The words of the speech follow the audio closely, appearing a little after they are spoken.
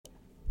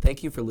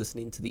Thank you for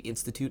listening to the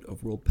Institute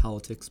of World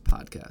Politics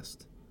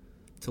podcast.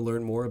 To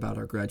learn more about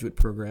our graduate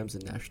programs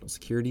in national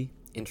security,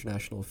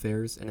 international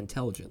affairs, and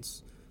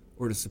intelligence,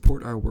 or to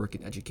support our work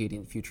in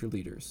educating future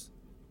leaders,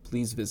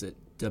 please visit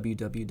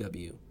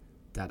www.iwp.edu.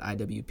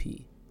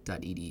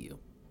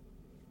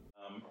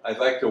 I'd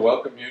like to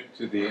welcome you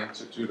to the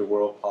Institute of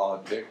World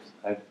Politics.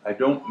 I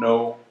don't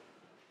know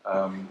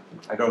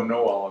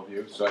all of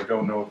you, so I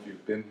don't know if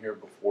you've been here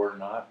before or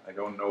not. I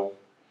don't know.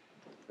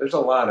 There's a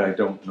lot I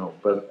don't know,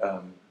 but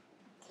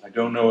I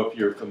don't know if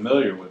you're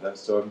familiar with us,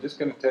 so I'm just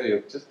going to tell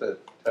you just a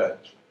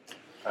touch.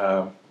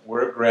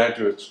 We're a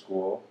graduate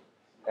school,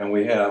 and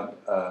we have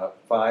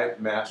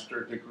 5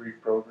 master degree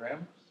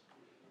programs,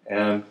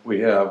 and we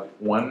have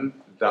 1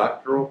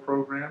 doctoral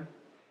program,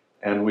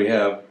 and we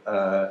have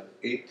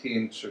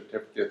 18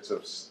 certificates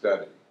of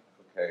study,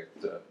 okay,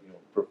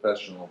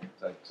 professional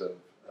types of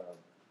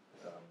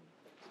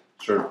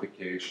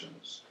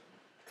certifications.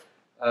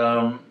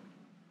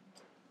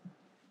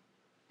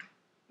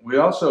 We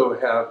also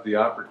have the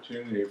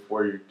opportunity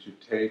for you to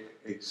take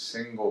a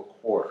single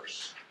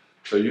course.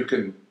 So you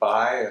can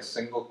buy a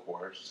single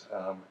course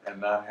and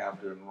not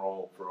have to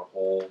enroll for a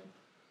whole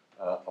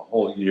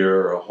year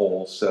or a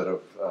whole set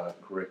of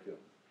curriculum.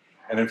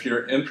 And if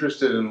you're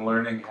interested in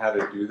learning how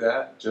to do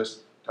that, just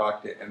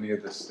talk to any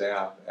of the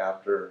staff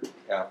after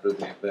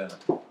the event.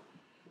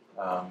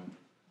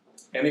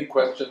 Any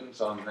questions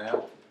on that?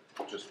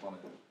 Just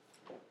want to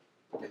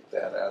get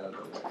that out of the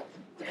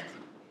way.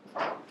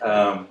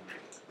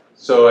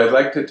 So I'd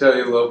like to tell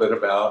you a little bit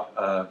about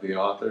the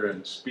author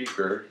and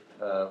speaker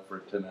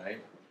for tonight.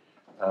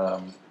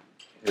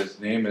 His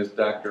name is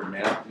Dr.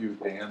 Matthew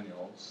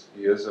Daniels.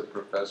 He is a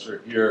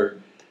professor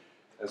here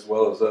as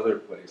well as other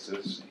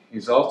places.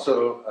 He's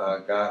also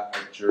got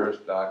a Juris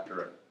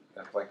Doctorate.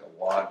 That's like a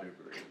law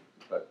degree,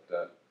 but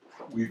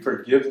we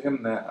forgive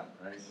him that,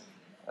 right?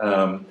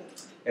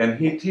 And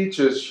he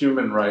teaches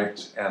human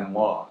rights and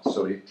law,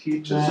 so he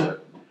teaches it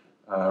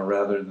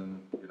rather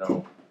than,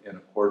 in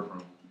a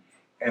courtroom.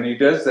 And he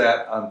does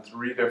that on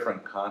 3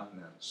 different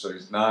continents, so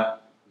he's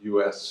not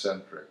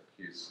U.S.-centric.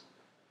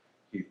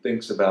 He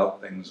thinks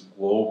about things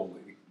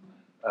globally.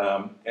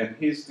 And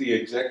he's the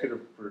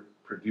executive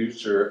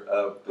producer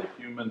of the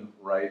Human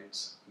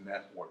Rights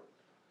Network,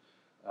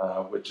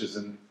 which is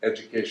an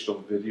educational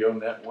video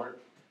network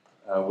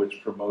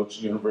which promotes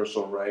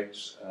universal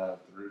rights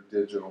through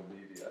digital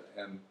media.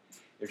 And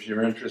if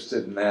you're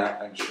interested in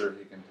that, I'm sure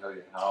he can tell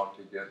you how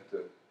to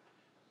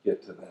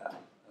get to that.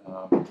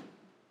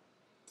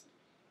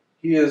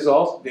 He is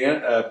also,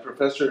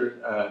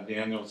 Professor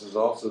Daniels is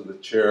also the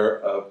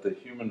chair of the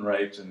Human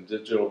Rights and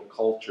Digital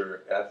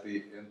Culture at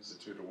the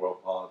Institute of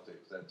World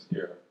Politics, that's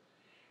here,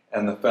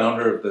 and the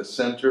founder of the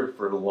Center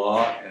for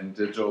Law and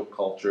Digital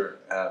Culture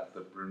at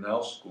the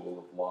Brunel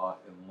School of Law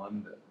in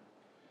London.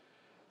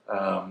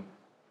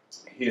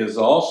 He is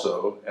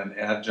also an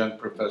adjunct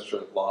professor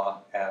at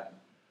law at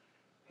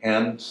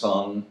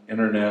Hansung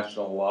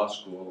International Law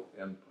School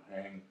in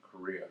Pohang,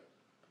 Korea.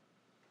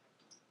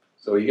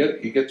 So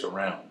he gets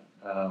around.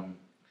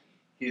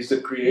 He's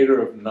the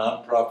creator of a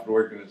nonprofit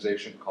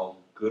organization called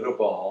Good of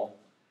All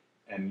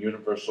and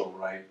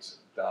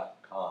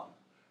UniversalRights.com.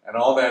 And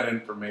all that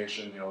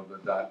information,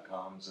 the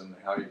 .coms and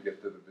how you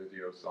get to the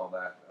videos, all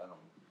that,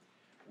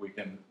 we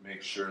can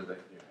make sure that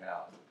you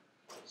have.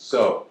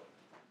 So,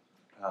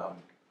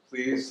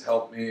 please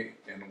help me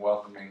in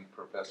welcoming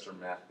Professor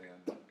Matt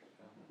Daniels.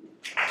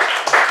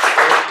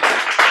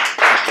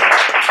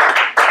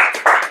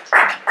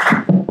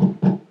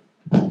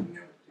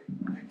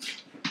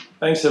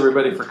 Thanks,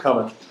 everybody, for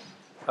coming.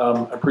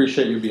 I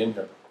appreciate you being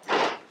here.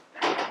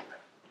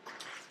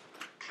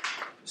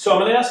 So I'm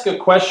going to ask a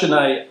question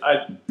I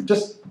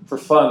just for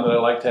fun that I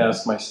like to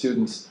ask my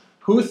students.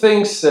 Who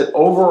thinks that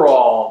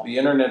overall the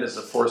internet is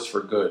a force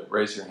for good?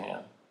 Raise your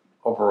hand.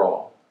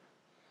 Overall.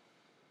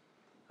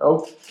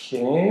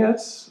 Okay,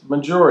 that's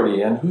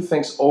majority. And who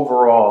thinks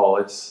overall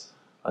it's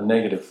a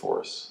negative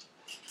force?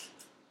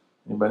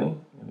 Anybody?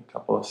 A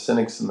couple of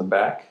cynics in the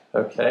back.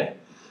 Okay.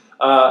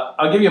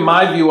 I'll give you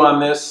my view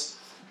on this.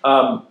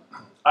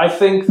 I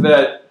think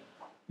that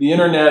the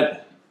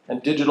internet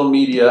and digital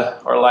media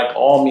are like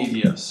all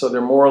media, so they're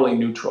morally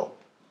neutral.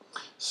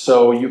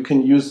 So you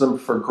can use them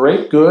for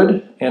great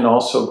good and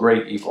also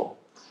great evil.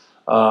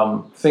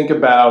 Think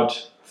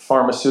about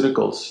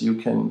pharmaceuticals. You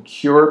can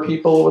cure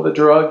people with a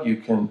drug, you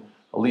can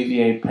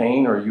alleviate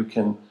pain, or you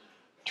can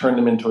turn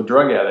them into a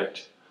drug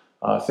addict.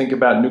 Think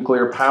about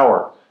nuclear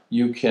power.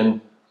 You can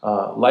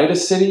light a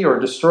city or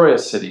destroy a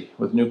city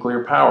with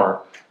nuclear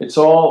power. It's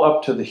all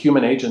up to the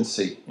human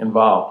agency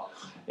involved.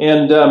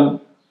 And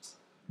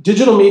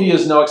digital media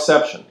is no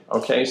exception,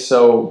 okay?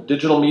 So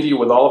digital media,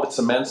 with all of its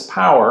immense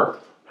power,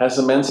 has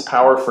immense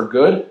power for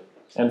good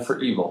and for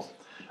evil.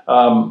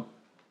 And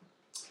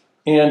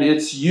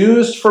it's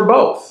used for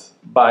both,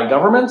 by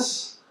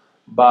governments,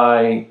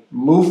 by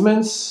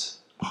movements,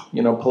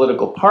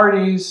 political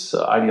parties,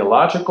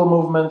 ideological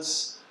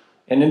movements,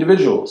 and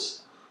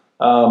individuals.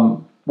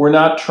 We're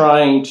not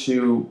trying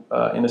to,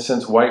 in a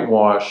sense,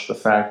 whitewash the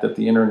fact that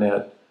the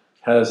internet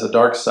has a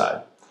dark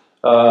side.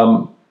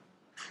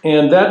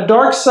 And that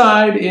dark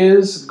side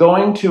is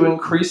going to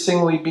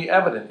increasingly be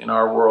evident in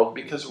our world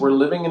because we're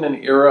living in an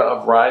era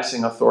of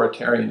rising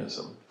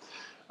authoritarianism.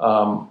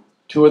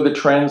 Two of the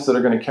trends that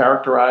are going to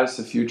characterize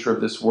the future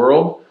of this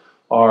world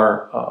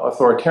are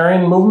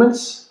authoritarian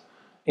movements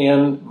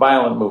and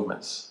violent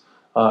movements.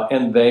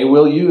 And they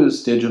will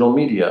use digital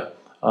media.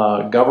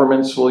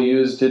 Governments will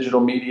use digital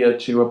media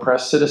to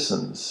oppress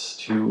citizens,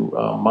 to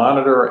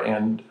monitor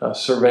and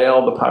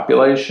surveil the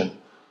population.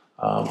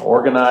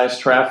 Organized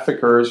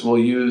traffickers will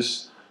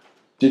use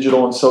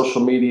digital and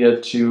social media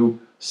to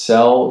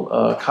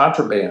sell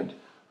contraband.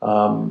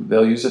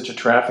 They'll use it to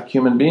traffic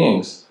human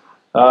beings.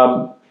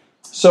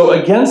 So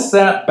against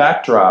that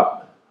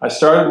backdrop, I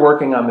started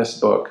working on this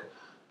book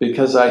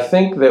because I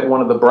think that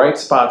one of the bright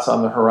spots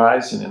on the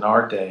horizon in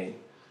our day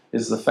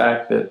is the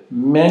fact that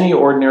many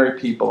ordinary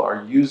people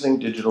are using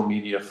digital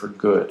media for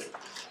good.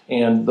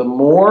 And the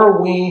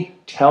more we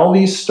tell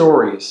these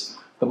stories,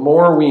 the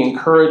more we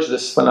encourage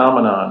this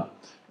phenomenon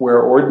where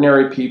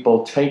ordinary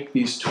people take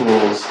these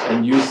tools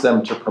and use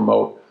them to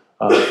promote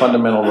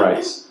fundamental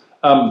rights.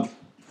 At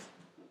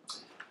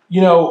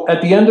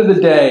the end of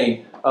the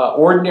day,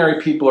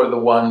 ordinary people are the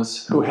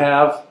ones who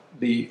have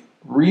the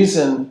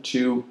reason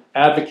to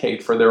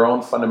advocate for their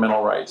own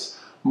fundamental rights,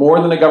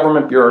 more than a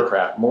government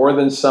bureaucrat, more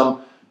than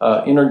some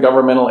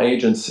intergovernmental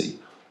agency.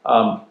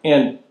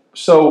 And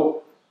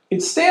so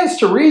it stands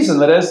to reason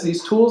that as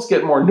these tools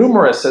get more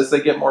numerous, as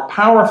they get more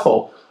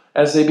powerful,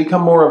 as they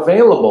become more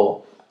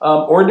available,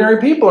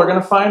 ordinary people are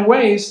going to find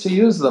ways to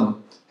use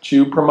them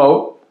to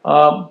promote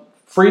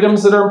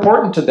freedoms that are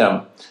important to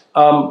them.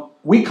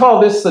 We call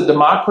this the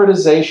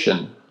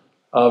democratization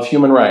of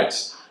human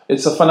rights.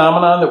 It's a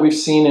phenomenon that we've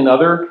seen in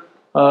other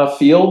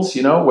fields,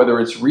 whether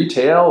it's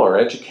retail or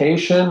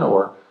education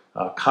or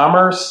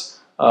commerce.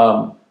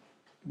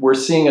 We're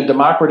seeing a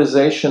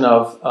democratization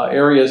of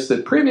areas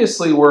that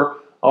previously were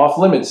off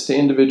limits to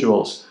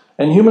individuals.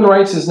 And human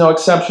rights is no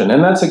exception.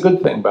 And that's a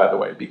good thing, by the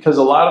way, because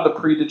a lot of the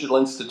pre-digital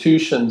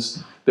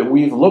institutions that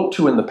we've looked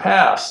to in the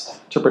past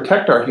to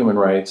protect our human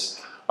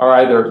rights are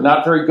either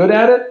not very good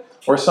at it,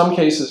 or some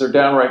cases are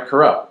downright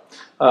corrupt.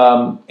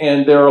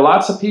 And there are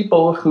lots of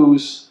people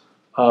whose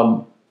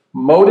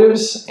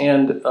motives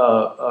and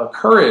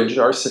courage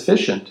are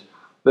sufficient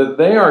that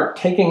they are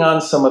taking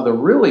on some of the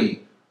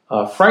really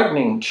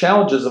frightening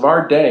challenges of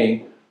our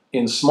day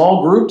in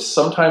small groups,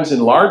 sometimes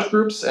in large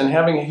groups, and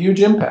having a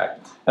huge impact.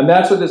 And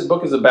that's what this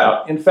book is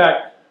about. In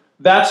fact,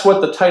 that's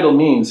what the title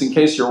means, in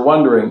case you're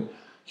wondering.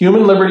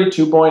 Human Liberty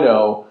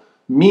 2.0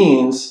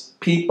 means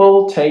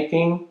people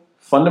taking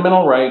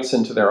fundamental rights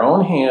into their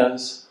own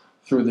hands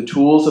through the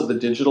tools of the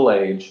digital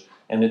age,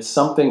 and it's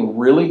something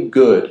really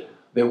good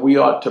that we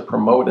ought to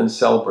promote and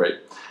celebrate.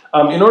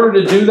 In order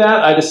to do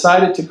that, I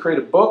decided to create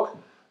a book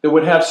that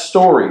would have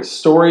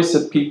stories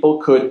that people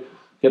could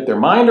get their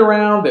mind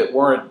around, that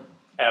weren't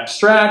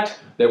abstract,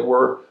 that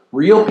were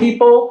real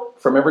people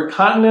from every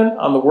continent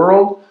on the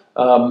world,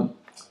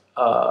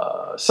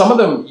 some of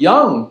them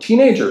young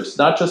teenagers,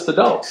 not just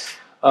adults,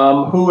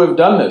 who have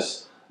done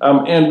this.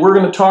 And we're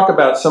going to talk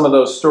about some of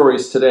those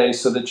stories today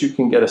so that you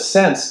can get a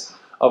sense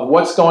of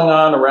what's going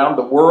on around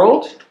the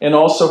world and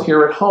also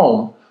here at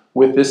home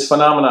with this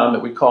phenomenon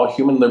that we call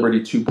Human Liberty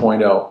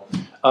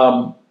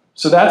 2.0.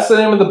 So that's the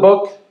name of the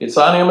book. It's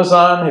on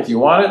Amazon if you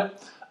want it.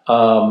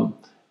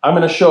 I'm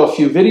going to show a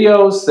few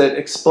videos that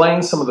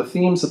explain some of the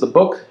themes of the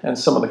book and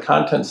some of the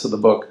contents of the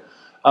book.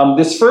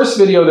 This first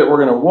video that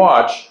we're going to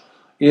watch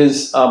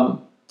is,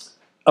 of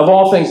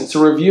all things, it's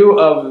a review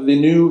of the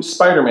new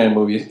Spider-Man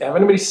movie. Have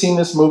anybody seen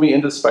this movie,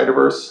 Into the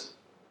Spider-Verse?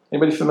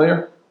 Anybody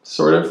familiar?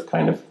 Sort of,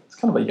 kind of. It's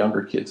kind of a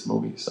younger kid's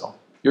movie, so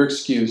you're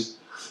excused.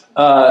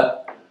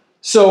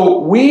 So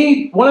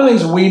one of the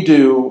things we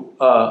do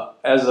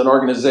as an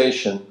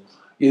organization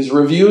is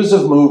reviews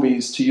of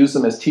movies to use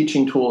them as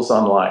teaching tools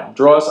online.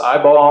 Draws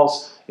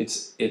eyeballs.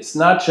 It's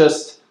not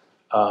just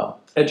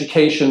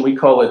education. We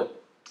call it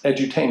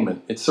edutainment.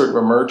 It's sort of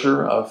a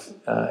merger of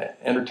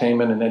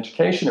entertainment and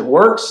education. It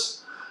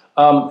works.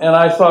 And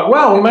I thought,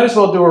 well, we might as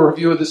well do a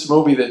review of this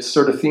movie that's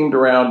sort of themed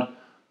around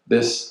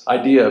this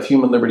idea of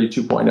Human Liberty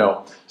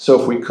 2.0. So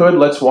if we could,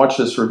 let's watch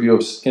this review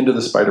of Into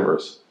the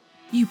Spider-Verse.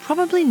 You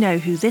probably know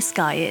who this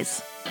guy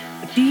is.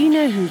 But do you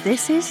know who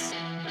this is?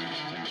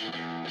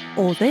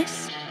 Or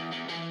this?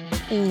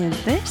 Or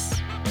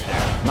this?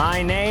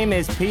 My name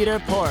is Peter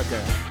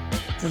Porker.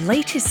 The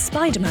latest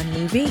Spider-Man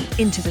movie,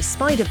 Into the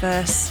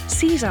Spider-Verse,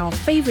 sees our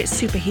favourite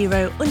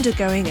superhero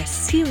undergoing a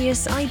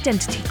serious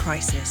identity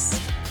crisis.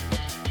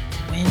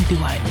 When do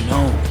I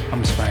know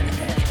I'm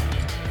Spider-Man?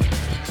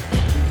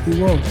 Who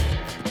won't?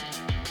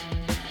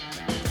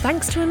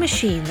 Thanks to a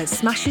machine that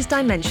smashes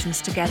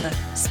dimensions together,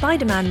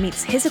 Spider-Man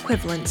meets his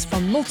equivalents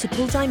from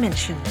multiple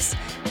dimensions,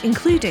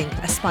 including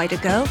a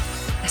Spider-Girl,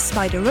 a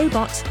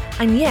Spider-Robot,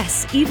 and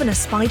yes, even a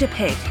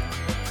Spider-Pig.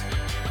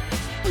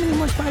 How many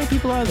more spider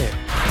people are there?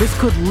 This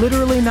could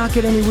literally not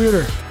get any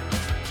weirder.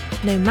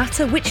 No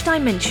matter which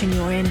dimension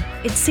you're in,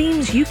 it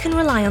seems you can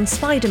rely on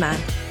Spider-Man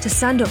to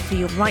stand up for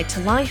your right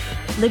to life,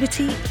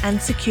 liberty,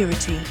 and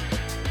security.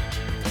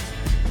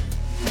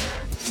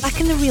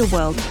 in the real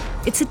world,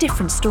 it's a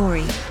different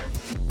story.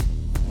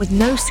 With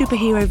no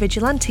superhero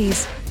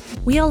vigilantes,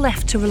 we are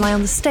left to rely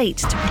on the state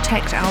to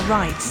protect our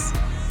rights.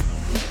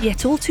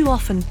 Yet all too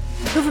often,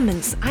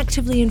 governments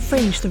actively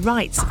infringe the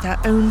rights of their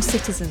own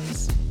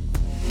citizens.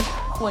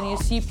 When you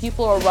see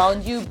people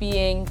around you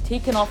being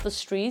taken off the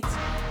streets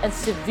and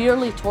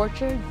severely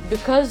tortured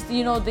because,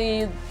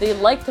 they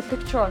like the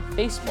picture on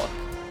Facebook,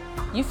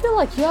 you feel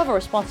like you have a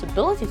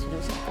responsibility to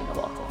do something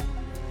about it.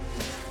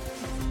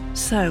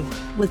 So,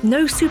 with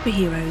no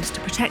superheroes to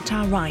protect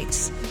our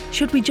rights,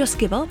 should we just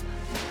give up?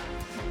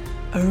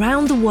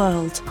 Around the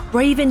world,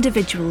 brave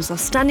individuals are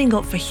standing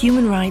up for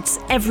human rights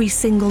every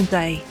single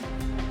day.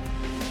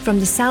 From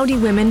the Saudi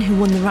women who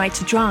won the right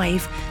to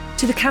drive,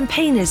 to the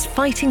campaigners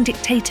fighting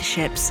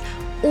dictatorships,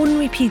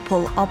 ordinary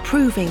people are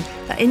proving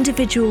that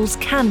individuals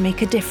can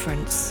make a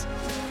difference.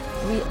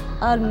 We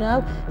are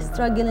now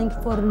struggling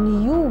for a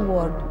new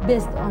world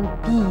based on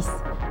peace,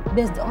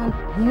 based on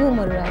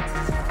human rights.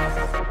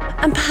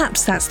 And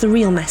perhaps that's the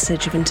real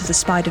message of Into the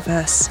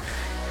Spider-Verse.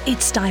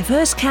 Its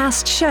diverse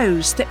cast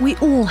shows that we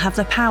all have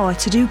the power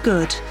to do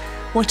good,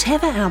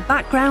 whatever our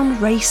background,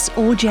 race,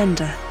 or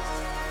gender.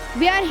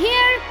 We are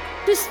here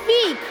to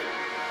speak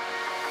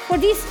for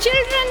these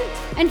children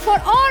and for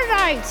all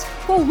rights,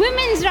 for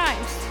women's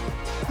rights.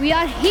 We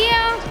are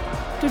here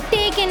to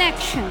take an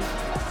action.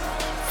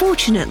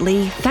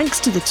 Fortunately, thanks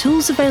to the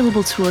tools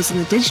available to us in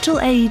the digital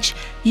age,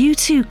 you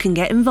too can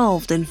get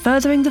involved in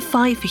furthering the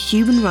fight for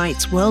human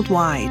rights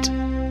worldwide.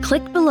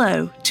 Click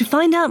below to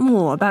find out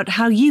more about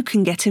how you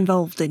can get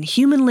involved in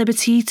Human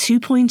Liberty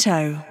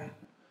 2.0.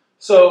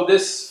 So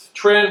this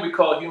trend we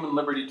call Human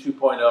Liberty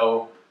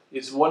 2.0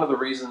 is one of the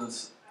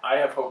reasons I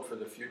have hope for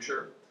the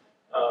future.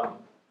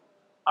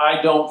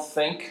 I don't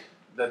think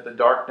that the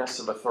darkness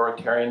of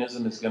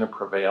authoritarianism is going to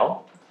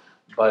prevail,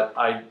 but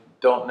I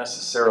don't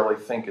necessarily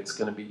think it's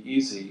going to be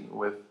easy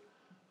with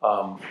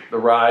the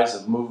rise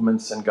of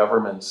movements and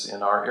governments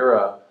in our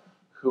era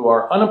who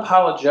are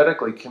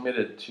unapologetically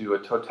committed to a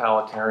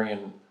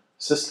totalitarian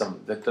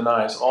system that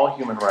denies all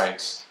human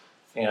rights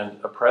and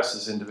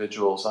oppresses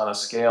individuals on a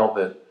scale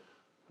that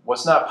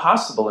was not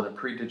possible in a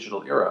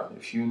pre-digital era.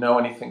 If you know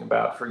anything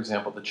about, for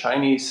example, the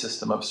Chinese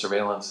system of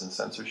surveillance and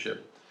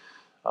censorship,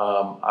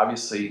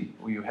 obviously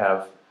you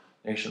have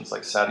nations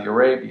like Saudi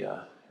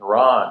Arabia,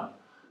 Iran,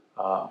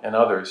 and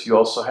others. You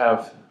also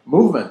have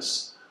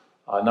movements,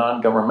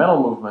 non-governmental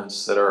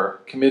movements that are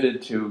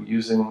committed to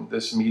using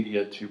this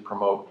media to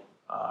promote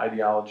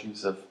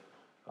ideologies of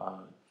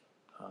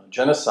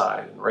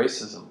genocide and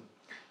racism.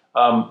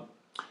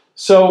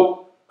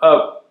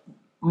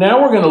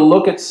 Now we're going to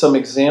look at some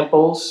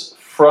examples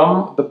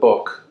from the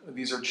book.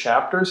 These are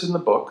chapters in the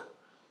book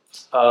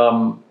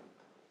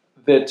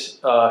that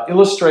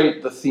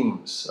illustrate the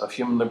themes of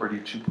Human Liberty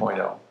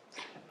 2.0.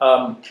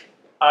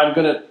 I'm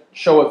going to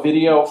show a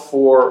video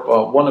for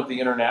one of the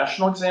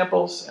international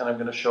examples, and I'm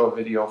going to show a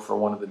video for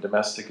one of the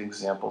domestic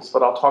examples,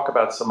 but I'll talk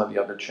about some of the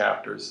other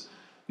chapters.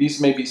 These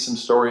may be some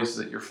stories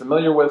that you're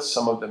familiar with,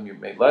 some of them you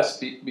may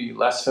be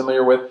less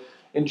familiar with.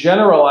 In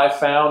general, I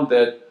found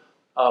that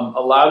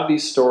a lot of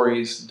these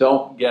stories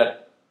don't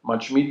get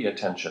much media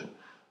attention.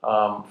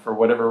 For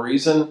whatever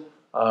reason,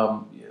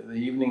 the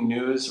evening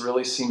news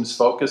really seems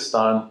focused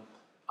on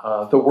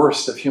the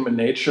worst of human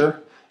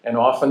nature, and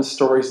often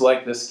stories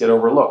like this get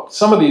overlooked.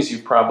 Some of these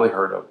you've probably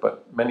heard of,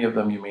 but many of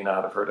them you may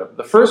not have heard of.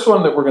 The first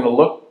one that we're going to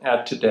look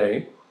at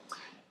today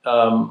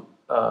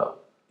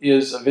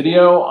is a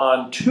video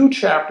on 2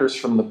 chapters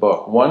from the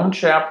book. One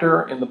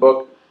chapter in the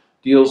book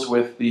deals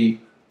with the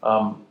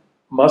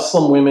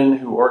Muslim women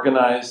who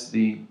organized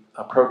the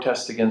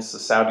protest against the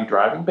Saudi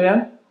driving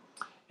ban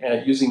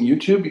using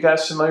YouTube. You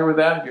guys familiar with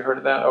that? Have you heard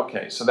of that?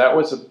 Okay, so that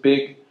was a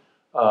big,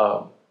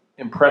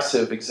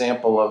 impressive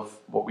example of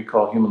what we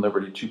call Human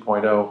Liberty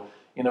 2.0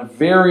 in a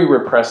very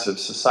repressive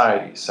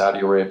society, Saudi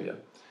Arabia.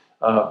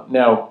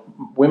 Now,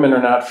 women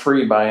are not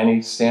free by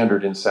any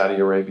standard in Saudi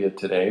Arabia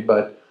today,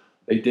 but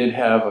they did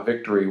have a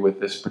victory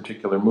with this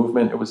particular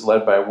movement. It was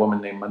led by a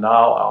woman named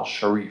Manal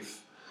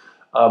al-Sharif.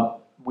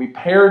 We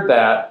paired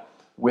that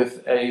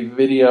with a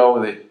video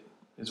that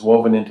is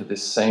woven into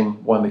this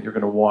same one that you're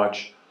going to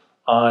watch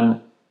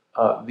on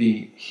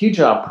the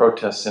hijab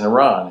protests in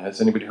Iran.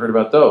 Has anybody heard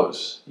about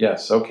those?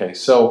 Yes, okay.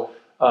 So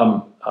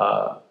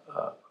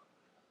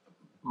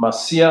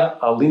Masia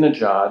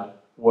Alinejad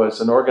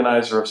was an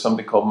organizer of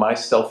something called My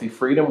Stealthy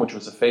Freedom, which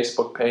was a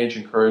Facebook page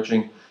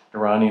encouraging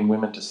Iranian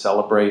women to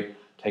celebrate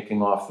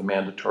taking off the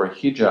mandatory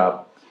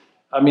hijab.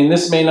 I mean,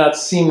 this may not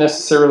seem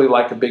necessarily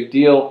like a big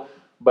deal,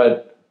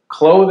 but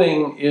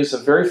clothing is a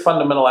very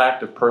fundamental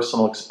act of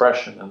personal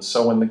expression. And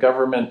so when the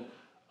government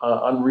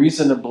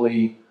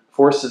unreasonably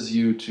forces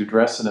you to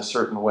dress in a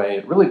certain way,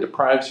 it really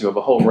deprives you of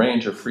a whole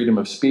range of freedom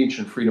of speech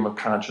and freedom of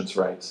conscience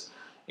rights.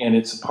 And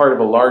it's a part of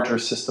a larger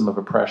system of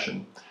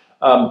oppression.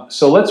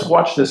 So let's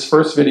watch this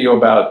first video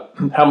about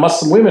how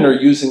Muslim women are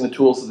using the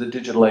tools of the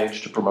digital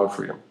age to promote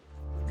freedom.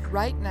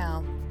 Right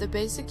now, The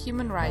basic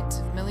human rights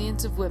of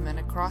millions of women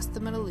across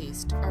the Middle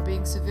East are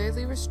being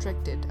severely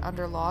restricted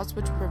under laws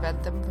which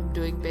prevent them from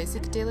doing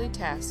basic daily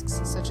tasks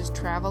such as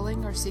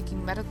traveling or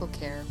seeking medical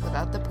care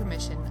without the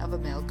permission of a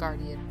male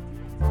guardian.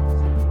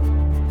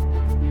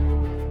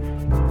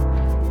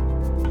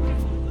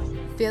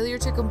 Failure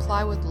to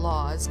comply with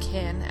laws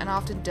can and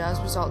often does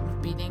result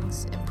in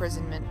beatings,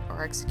 imprisonment,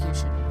 or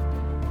execution.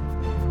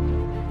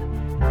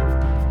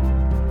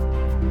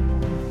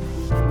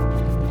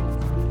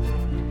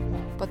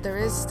 But there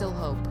is still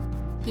hope.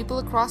 People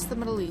across the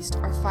Middle East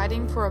are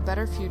fighting for a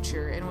better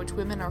future in which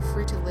women are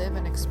free to live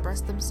and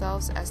express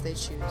themselves as they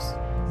choose.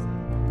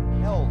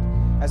 Held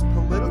as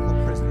political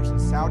prisoners in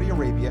Saudi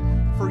Arabia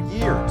for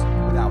years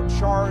without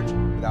charge,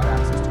 without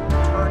access to an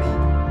attorney,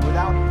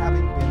 without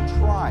having been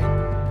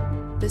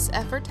tried. This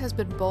effort has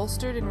been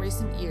bolstered in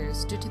recent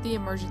years due to the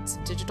emergence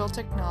of digital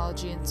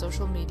technology and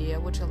social media,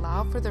 which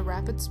allow for the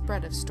rapid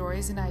spread of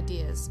stories and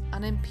ideas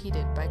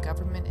unimpeded by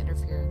government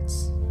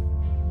interference.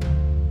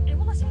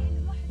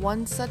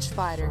 One such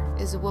fighter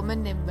is a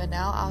woman named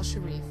Manal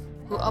Al-Sharif,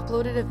 who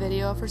uploaded a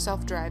video of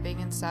herself driving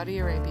in Saudi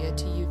Arabia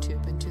to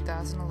YouTube in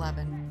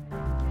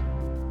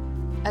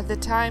 2011. At the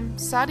time,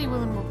 Saudi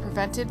women were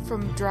prevented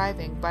from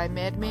driving by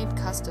man-made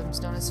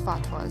customs known as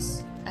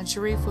fatwas, and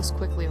Sharif was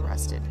quickly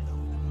arrested.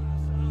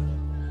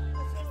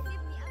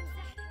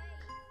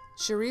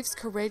 Sharif's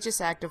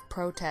courageous act of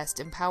protest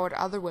empowered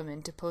other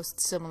women to post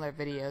similar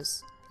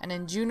videos, and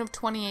in June of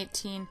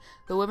 2018,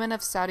 the women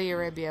of Saudi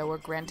Arabia were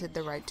granted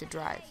the right to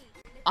drive.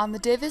 On the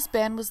day this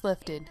ban was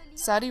lifted,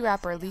 Saudi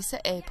rapper Lisa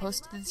A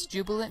posted this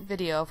jubilant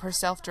video of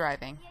herself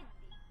driving.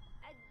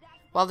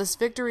 While this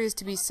victory is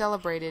to be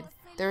celebrated,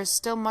 there is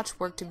still much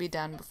work to be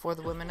done before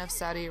the women of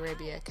Saudi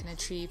Arabia can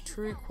achieve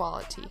true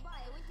equality.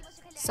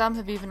 Some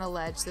have even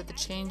alleged that the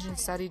change in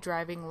Saudi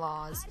driving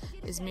laws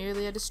is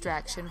merely a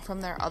distraction from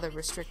their other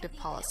restrictive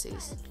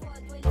policies.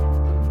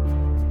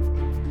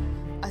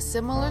 A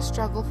similar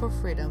struggle for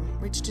freedom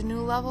reached a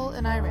new level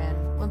in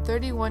Iran when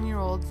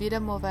 31-year-old Vida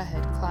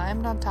Movahed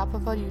climbed on top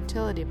of a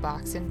utility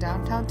box in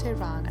downtown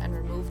Tehran and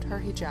removed her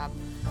hijab,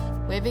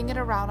 waving it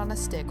around on a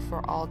stick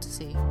for all to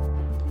see.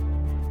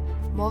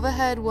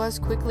 Movahed was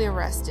quickly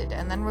arrested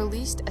and then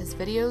released as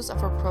videos of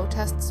her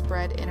protests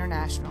spread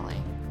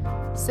internationally.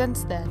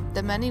 Since then,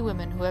 the many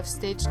women who have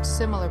staged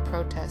similar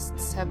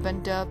protests have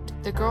been dubbed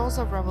the Girls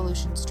of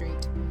Revolution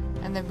Street,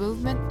 and their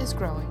movement is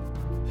growing.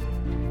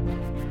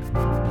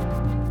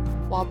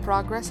 While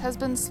progress has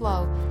been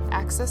slow,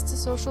 access to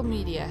social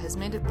media has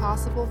made it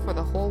possible for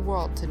the whole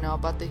world to know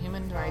about the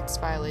human rights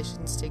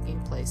violations taking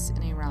place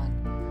in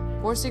Iran,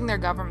 forcing their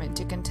government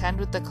to contend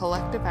with the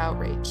collective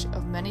outrage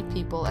of many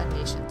people and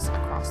nations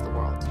across the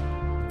world.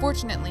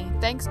 Fortunately,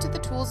 thanks to the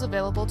tools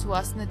available to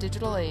us in the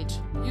digital age,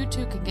 you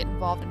too can get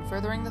involved in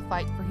furthering the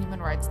fight for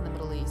human rights in the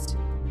Middle East.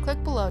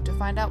 Click below to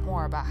find out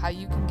more about how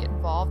you can get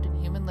involved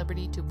in Human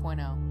Liberty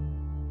 2.0.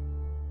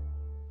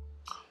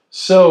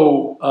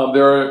 So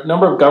there are a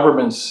number of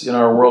governments in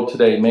our world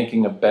today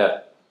making a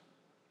bet.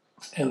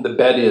 And the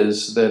bet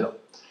is that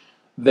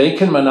they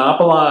can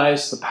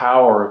monopolize the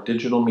power of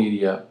digital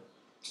media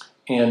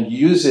and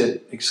use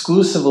it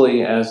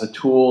exclusively as a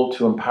tool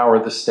to empower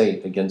the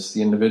state against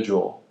the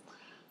individual,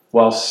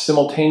 while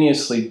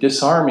simultaneously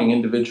disarming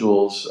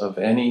individuals of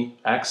any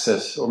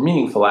access or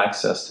meaningful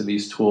access to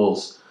these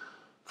tools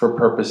for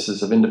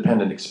purposes of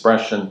independent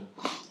expression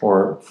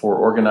or for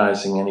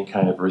organizing any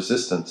kind of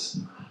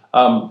resistance.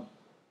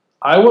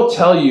 I will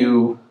tell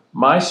you,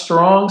 my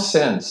strong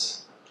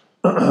sense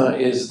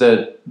is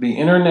that the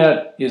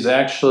internet is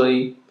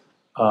actually,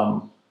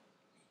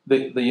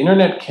 the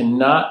internet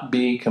cannot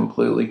be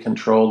completely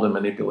controlled and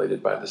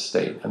manipulated by the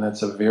state, and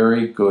that's a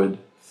very good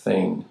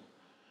thing.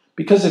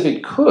 Because if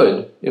it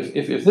could,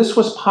 if this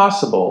was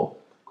possible,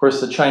 of course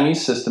the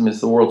Chinese system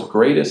is the world's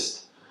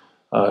greatest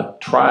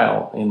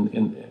trial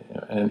in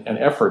an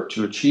effort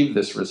to achieve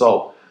this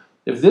result.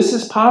 If this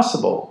is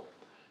possible,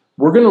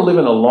 we're going to live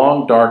in a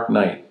long dark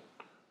night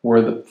where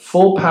the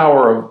full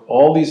power of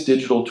all these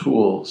digital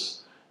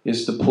tools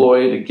is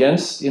deployed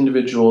against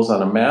individuals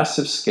on a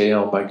massive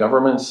scale by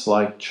governments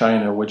like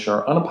China, which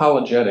are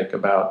unapologetic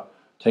about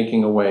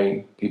taking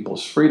away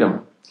people's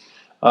freedom.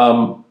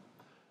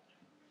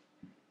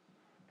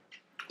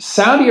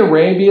 Saudi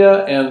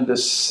Arabia and the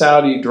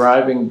Saudi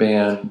driving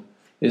ban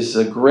is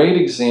a great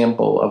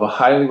example of a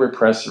highly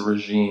repressive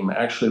regime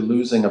actually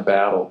losing a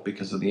battle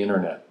because of the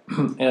internet.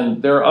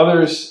 And there are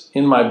others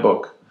in my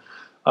book.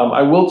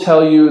 I will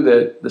tell you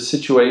that the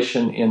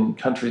situation in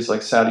countries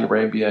like Saudi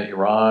Arabia,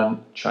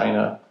 Iran,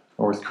 China,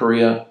 North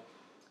Korea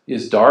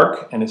is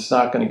dark, and it's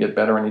not going to get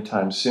better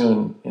anytime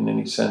soon in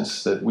any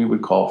sense that we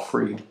would call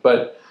free.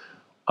 But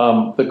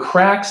the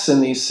cracks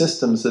in these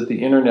systems that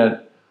the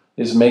internet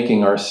is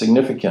making are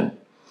significant.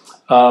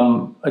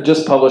 I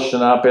just published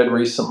an op-ed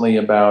recently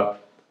about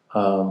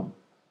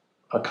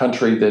a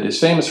country that is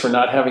famous for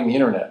not having the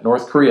internet,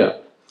 North Korea.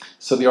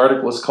 So the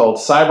article is called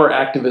Cyber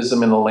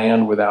Activism in a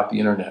Land Without the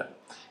Internet.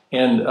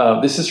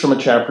 And this is from a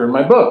chapter in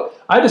my book.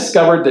 I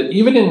discovered that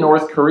even in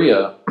North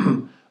Korea,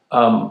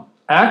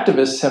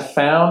 activists have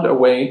found a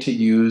way to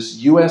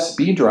use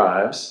USB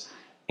drives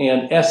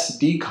and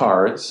SD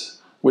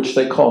cards, which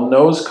they call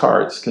nose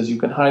cards, because you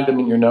can hide them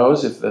in your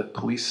nose if the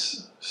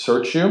police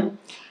search you.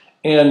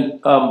 And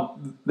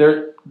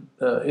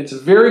it's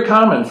very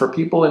common for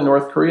people in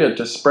North Korea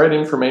to spread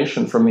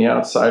information from the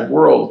outside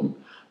world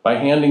by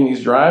handing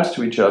these drives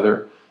to each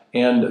other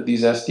and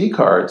these SD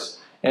cards.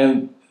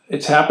 And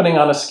it's happening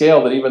on a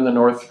scale that even the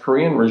North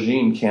Korean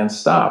regime can't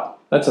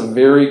stop. That's a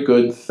very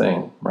good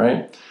thing,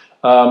 right?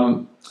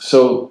 One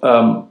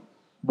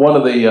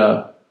of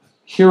the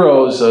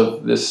heroes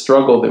of this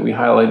struggle that we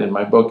highlight in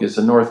my book is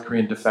a North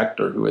Korean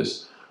defector who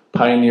has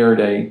pioneered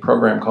a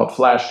program called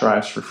Flash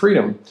Drives for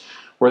Freedom,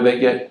 where they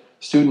get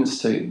students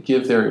to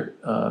give their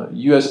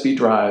USB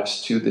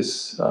drives to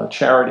this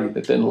charity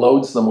that then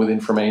loads them with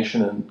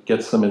information and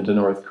gets them into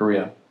North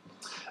Korea.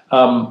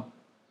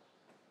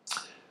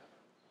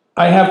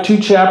 I have 2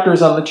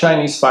 chapters on the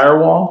Chinese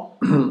firewall.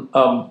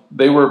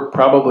 They were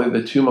probably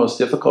the 2 most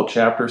difficult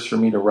chapters for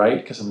me to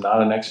write because I'm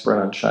not an expert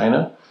on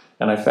China.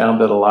 And I found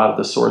that a lot of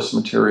the source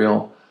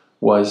material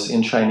was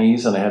in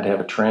Chinese and I had to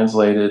have it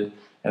translated.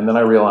 And then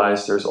I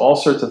realized there's all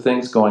sorts of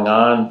things going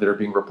on that are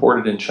being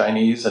reported in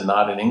Chinese and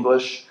not in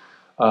English.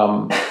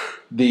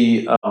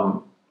 The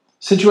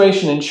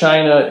situation in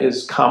China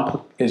is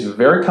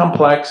very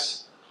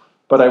complex,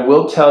 but I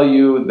will tell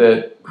you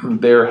that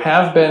there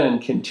have been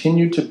and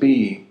continue to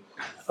be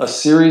a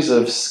series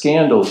of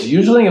scandals,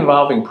 usually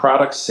involving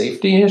product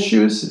safety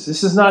issues.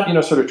 This is not,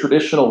 sort of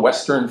traditional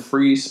Western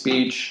free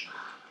speech.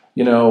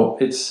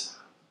 It's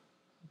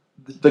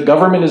the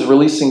government is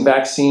releasing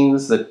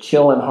vaccines that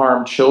kill and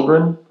harm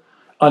children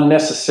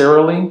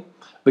unnecessarily.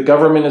 The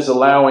government is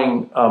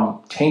allowing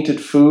tainted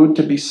food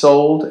to be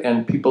sold,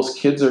 and people's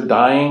kids are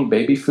dying,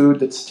 baby food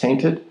that's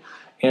tainted.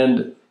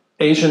 And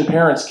Asian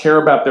parents care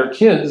about their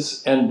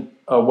kids, and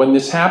when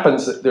this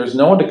happens, there's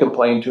no one to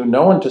complain to,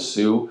 no one to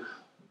sue.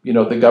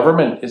 The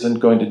government isn't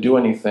going to do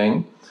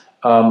anything.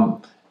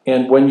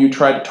 And when you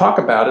try to talk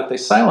about it, they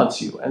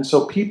silence you. And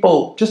so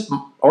people, just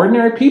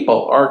ordinary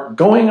people, are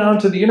going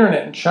onto the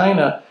internet in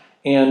China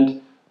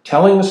and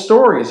telling the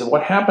stories of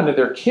what happened to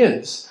their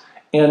kids.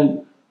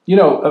 And,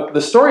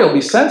 the story will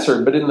be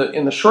censored, but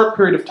in the short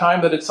period of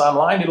time that it's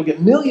online, it'll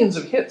get millions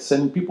of hits,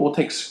 and people will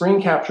take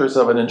screen captures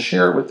of it and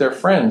share it with their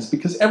friends,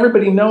 because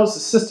everybody knows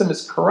the system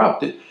is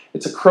corrupt.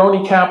 It's a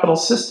crony capital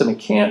system.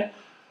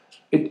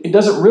 It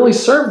doesn't really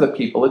serve the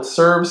people. It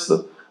serves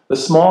the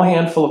small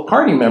handful of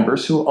party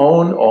members who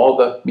own all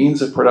the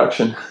means of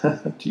production,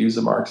 to use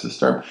a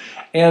Marxist term.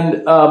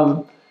 And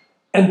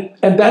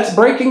that's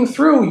breaking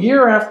through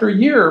year after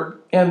year.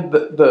 And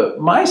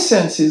my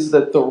sense is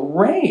that the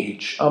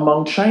rage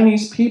among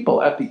Chinese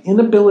people at the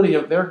inability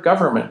of their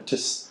government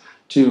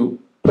to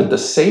put the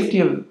safety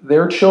of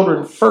their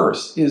children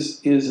first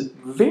is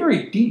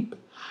very deep.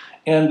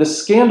 And the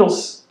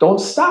scandals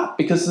don't stop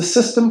because the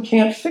system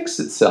can't fix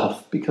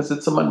itself because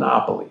it's a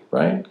monopoly,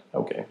 right?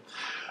 Okay.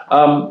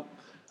 I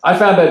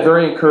found that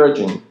very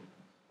encouraging.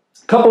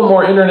 A couple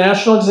more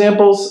international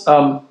examples.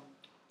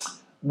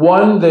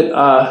 One that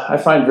I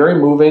find very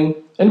moving.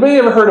 Anybody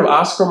ever heard of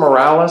Oscar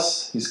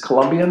Morales? He's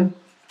Colombian.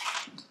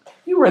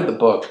 You read the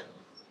book.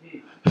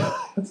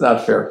 That's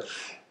not fair.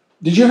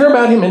 Did you hear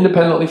about him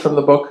independently from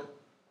the book?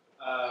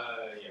 Yeah.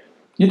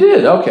 You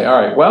did? Okay, all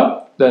right.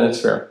 Well, then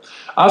it's fair.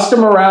 Oscar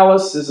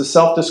Morales is a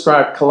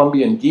self-described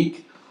Colombian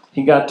geek.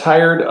 He got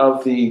tired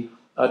of the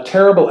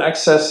terrible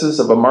excesses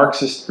of a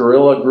Marxist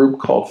guerrilla group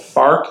called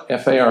FARC,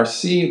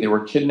 F-A-R-C. They were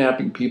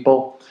kidnapping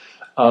people.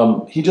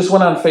 He just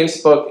went on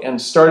Facebook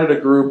and started a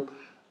group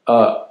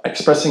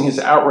expressing his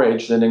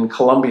outrage that in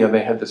Colombia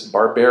they had this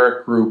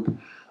barbaric group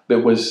that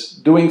was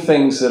doing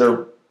things that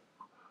are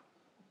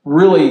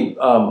really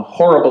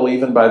horrible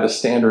even by the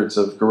standards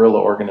of guerrilla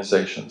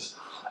organizations.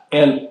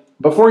 And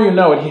before you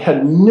know it, he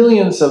had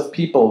millions of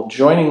people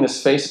joining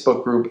this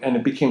Facebook group, and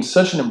it became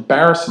such an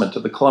embarrassment to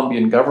the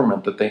Colombian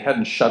government that they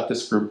hadn't shut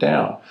this group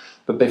down,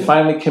 that they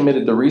finally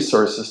committed the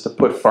resources to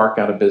put FARC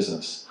out of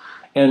business.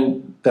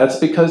 And that's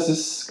because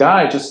this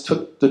guy just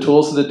took the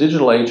tools of the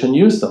digital age and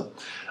used them.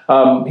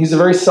 He's a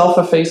very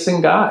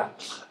self-effacing guy.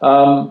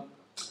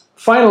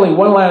 Finally,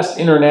 one last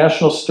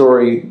international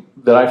story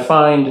that I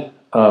find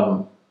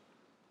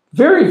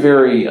very,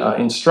 very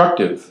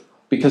instructive,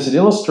 because it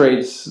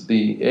illustrates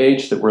the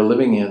age that we're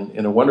living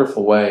in a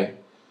wonderful way.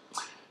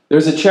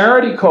 There's a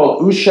charity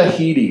called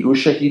Ushahidi.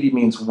 Ushahidi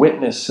means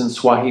witness in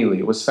Swahili.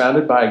 It was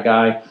founded by a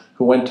guy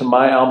who went to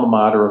my alma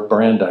mater of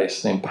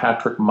Brandeis named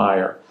Patrick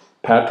Meyer.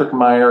 Patrick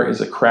Meyer is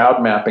a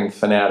crowd mapping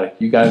fanatic.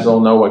 You guys all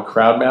know what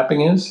crowd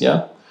mapping is,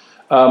 yeah?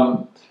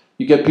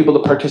 You get people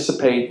to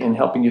participate in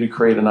helping you to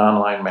create an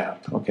online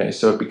map, okay?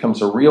 So it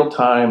becomes a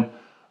real-time,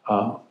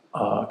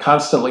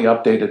 constantly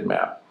updated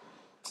map.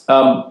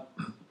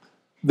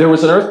 There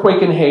was an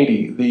earthquake in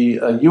Haiti.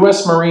 The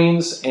U.S.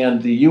 Marines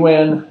and the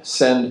UN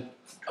send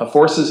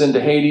forces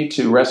into Haiti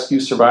to rescue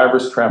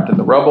survivors trapped in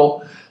the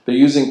rubble. They're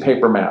using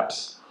paper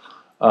maps.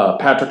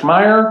 Patrick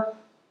Meyer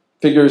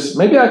figures,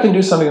 maybe I can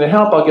do something to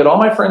help. I'll get all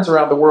my friends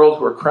around the world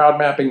who are crowd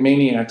mapping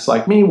maniacs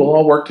like me. We'll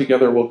all work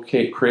together. We'll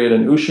create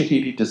an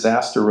Ushahidi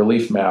disaster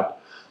relief map.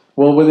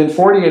 Well, within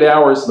 48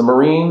 hours, the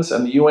Marines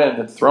and the UN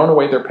had thrown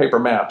away their paper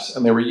maps,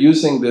 and they were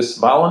using this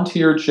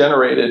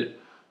volunteer-generated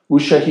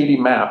Ushahidi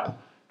map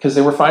because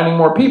they were finding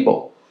more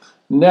people.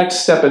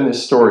 Next step in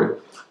this story,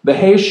 the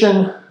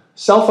Haitian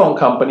cell phone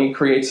company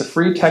creates a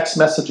free text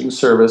messaging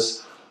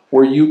service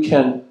where you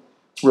can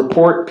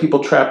report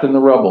people trapped in the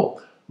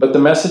rubble. But the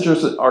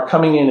messages are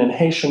coming in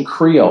Haitian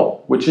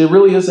Creole, which it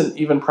really isn't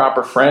even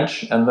proper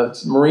French, and the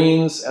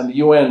Marines and the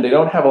UN, they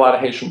don't have a lot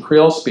of Haitian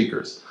Creole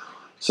speakers.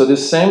 So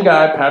this same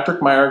guy,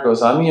 Patrick Meyer,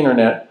 goes on the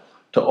internet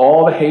to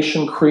all the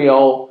Haitian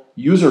Creole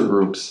user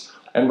groups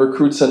and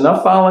recruits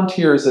enough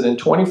volunteers that in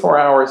 24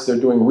 hours they're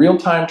doing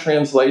real-time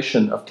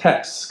translation of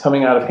texts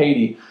coming out of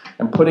Haiti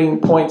and putting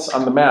points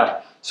on the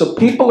map. So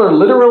people are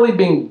literally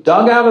being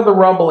dug out of the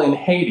rubble in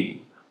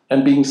Haiti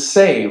and being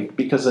saved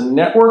because a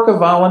network of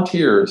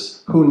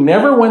volunteers who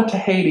never went to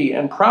Haiti,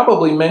 and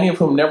probably many of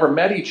whom never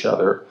met each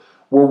other,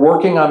 were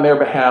working on their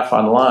behalf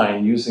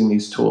online using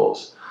these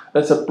tools.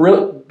 That's a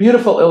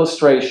beautiful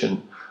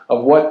illustration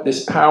of what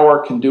this power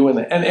can do. And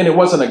it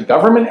wasn't a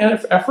government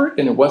effort,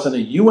 and it wasn't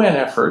a UN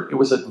effort. It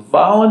was a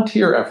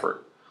volunteer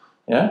effort.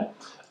 Yeah?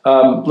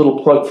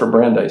 Little plug for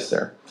Brandeis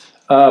there.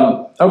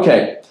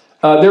 Okay.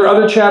 There are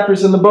other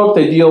chapters in the book.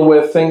 They deal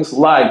with things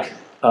like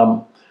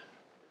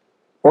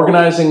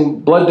organizing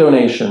blood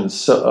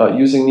donations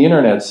using the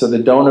internet so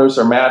that donors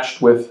are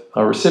matched with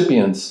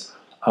recipients,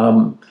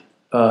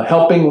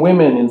 helping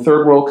women in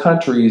third world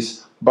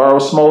countries borrow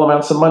small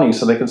amounts of money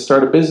so they can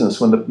start a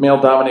business when the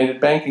male-dominated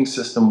banking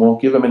system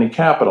won't give them any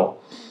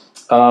capital,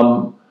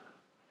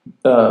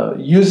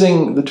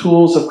 using the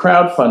tools of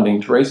crowdfunding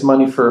to raise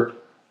money for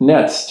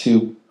nets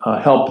to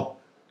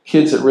help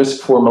kids at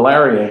risk for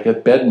malaria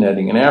get bed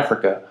netting in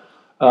Africa.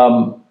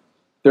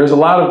 There's a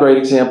lot of great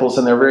examples,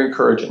 and they're very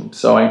encouraging.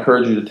 So I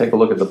encourage you to take a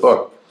look at the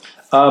book.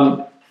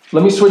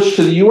 Let me switch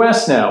to the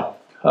U.S. now.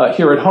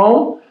 Here at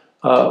home,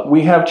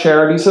 we have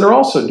charities that are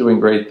also doing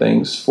great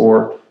things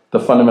for the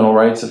fundamental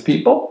rights of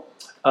people.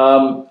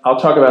 I'll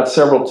talk about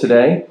several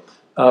today.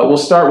 We'll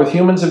start with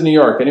Humans of New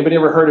York. Anybody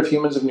ever heard of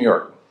Humans of New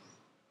York?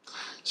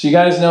 So you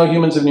guys know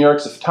Humans of New York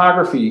is a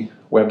photography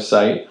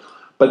website,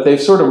 but they've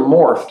sort of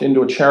morphed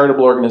into a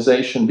charitable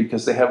organization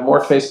because they have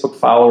more Facebook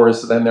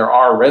followers than there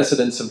are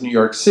residents of New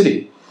York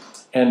City.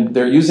 And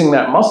they're using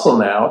that muscle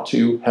now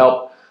to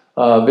help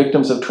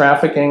victims of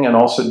trafficking and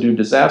also do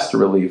disaster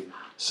relief.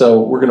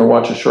 So we're going to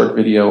watch a short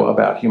video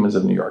about Humans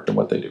of New York and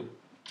what they do.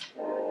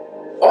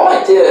 All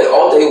I did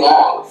all day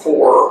long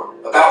for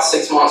about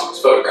 6 months was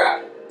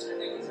photograph.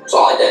 That's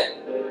all I did.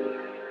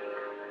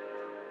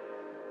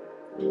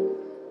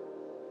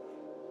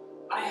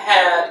 I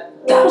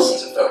had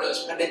thousands of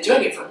photos, but I've been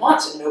doing it for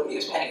months and nobody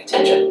was paying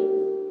attention.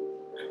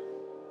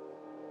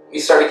 We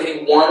started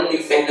getting 1 new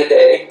fan a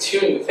day,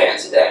 2 new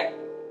fans a day.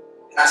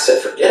 And I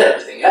said, forget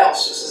everything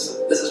else.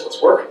 This is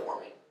what's working for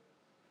me.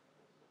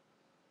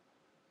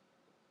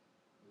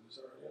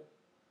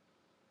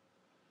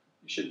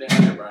 You should dance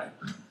it, Brian.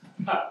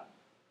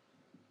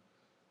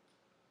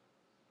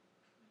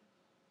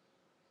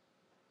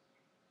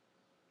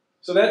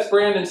 So that's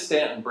Brandon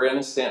Stanton.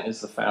 Brandon Stanton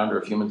is the founder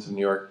of Humans of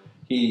New York.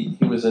 He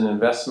was an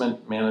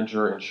investment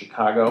manager in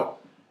Chicago.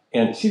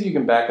 And see if you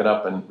can back it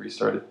up and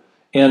restart it.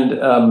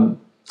 And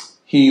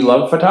he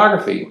loved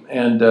photography.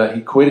 And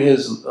he quit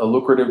his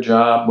lucrative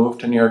job, moved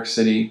to New York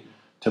City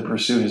to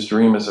pursue his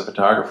dream as a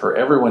photographer.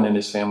 Everyone in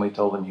his family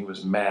told him he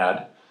was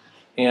mad.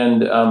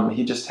 And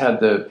he just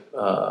had the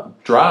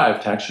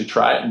drive to actually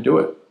try it and do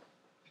it.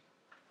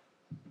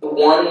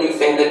 1 new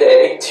fan a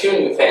day, 2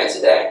 new fans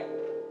a day.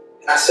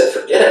 And I said,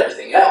 forget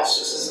everything else.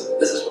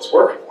 This is what's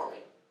working for me.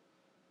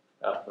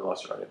 Oh, I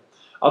lost your audio.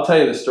 I'll tell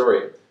you the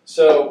story.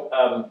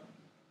 So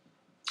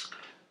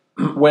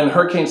when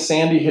Hurricane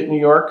Sandy hit New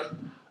York,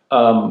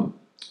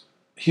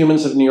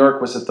 Humans of New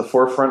York was at the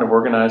forefront of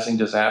organizing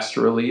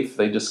disaster relief.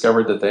 They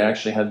discovered that they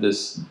actually had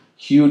this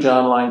huge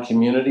online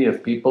community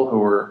of people who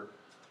were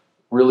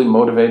really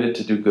motivated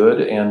to do good,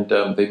 and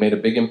they made a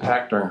big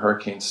impact during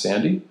Hurricane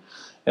Sandy.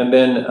 And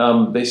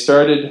then they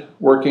started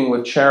working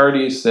with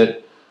charities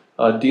that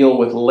deal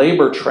with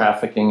labor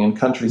trafficking in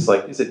countries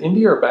like, is it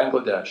India or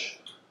Bangladesh?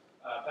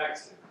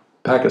 Pakistan.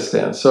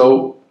 Pakistan.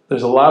 So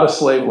there's a lot of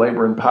slave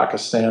labor in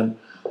Pakistan,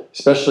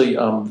 especially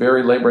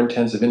very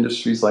labor-intensive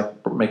industries like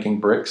making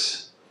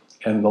bricks.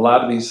 And a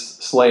lot of these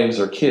slaves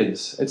are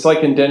kids. It's like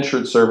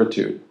indentured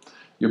servitude.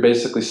 You're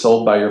basically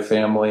sold by your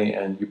family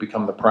and you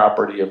become the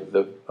property of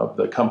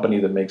the company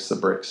that makes the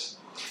bricks.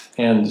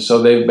 And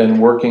so they've been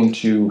working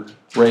to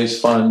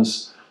raise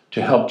funds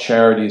to help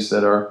charities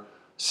that are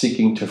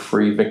seeking to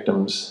free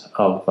victims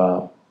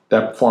of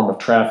that form of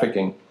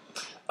trafficking.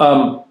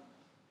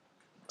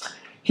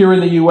 Here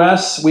in the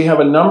US, we have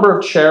a number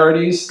of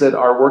charities that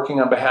are working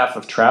on behalf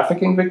of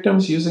trafficking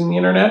victims using the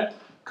internet.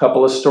 A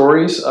couple of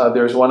stories.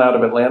 There's one out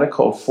of Atlanta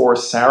called For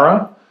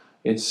Sarah.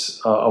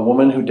 It's a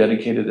woman who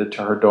dedicated it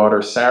to her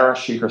daughter, Sarah.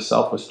 She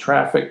herself was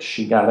trafficked.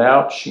 She got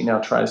out. She now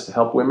tries to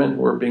help women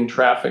who are being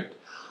trafficked.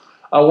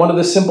 One of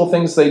the simple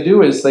things they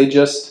do is they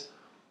just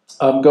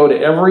go to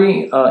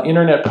every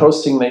internet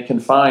posting they can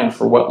find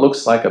for what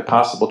looks like a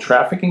possible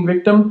trafficking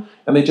victim,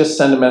 and they just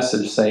send a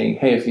message saying,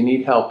 hey, if you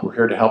need help, we're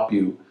here to help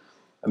you.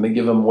 And they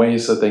give them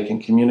ways that they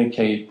can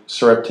communicate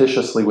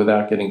surreptitiously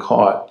without getting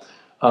caught.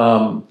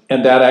 And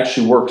that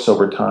actually works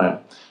over time.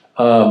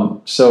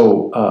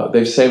 So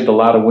they've saved a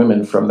lot of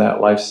women from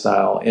that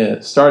lifestyle,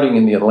 starting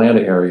in the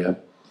Atlanta area.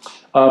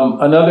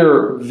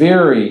 Another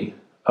very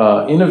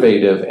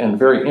innovative and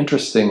very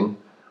interesting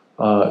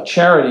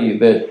charity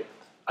that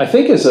I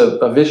think is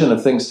a vision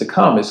of things to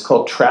come is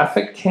called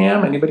Traffic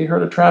Cam. Anybody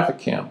heard of Traffic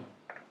Cam?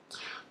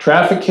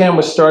 Traffic Cam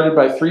was started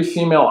by 3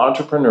 female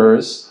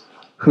entrepreneurs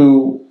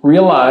who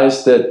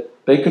realized that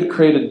they could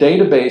create a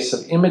database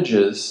of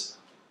images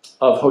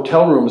of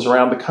hotel rooms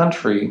around the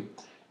country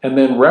and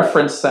then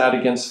reference that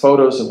against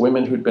photos of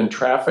women who'd been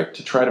trafficked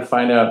to try to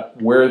find out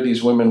where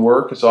these women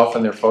were, because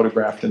often they're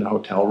photographed in a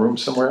hotel room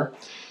somewhere.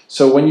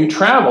 So when you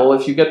travel,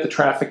 if you get the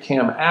Traffic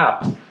Cam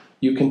app,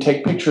 you can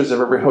take pictures of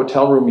every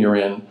hotel room you're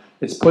in.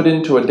 It's put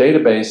into a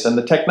database, and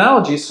the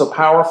technology is so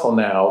powerful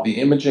now,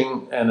 the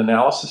imaging and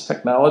analysis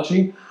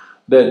technology,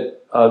 that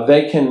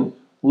they can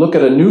look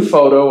at a new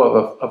photo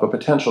of a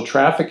potential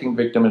trafficking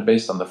victim, and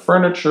based on the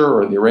furniture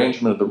or the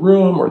arrangement of the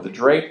room or the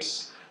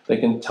drapes, they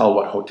can tell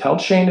what hotel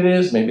chain it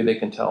is. Maybe they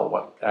can tell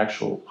what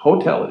actual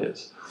hotel it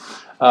is.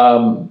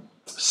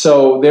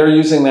 So they're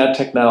using that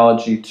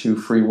technology to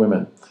free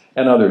women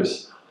and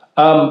others.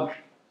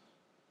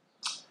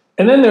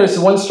 And then there's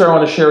one story I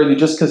want to share with you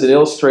just because it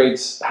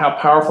illustrates how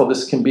powerful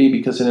this can be,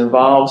 because it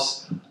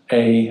involves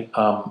a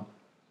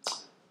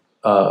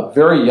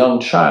very young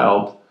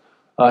child.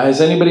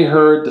 Has anybody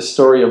heard the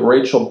story of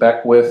Rachel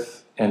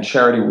Beckwith and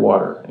Charity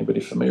Water? Anybody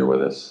familiar with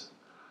this?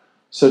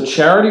 So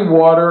Charity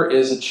Water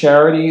is a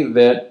charity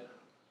that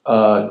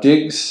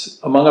digs,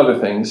 among other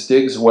things,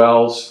 digs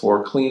wells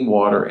for clean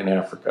water in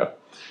Africa.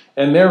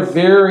 And they're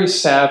very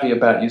savvy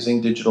about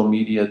using digital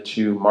media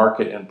to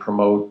market and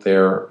promote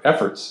their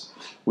efforts,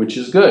 which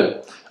is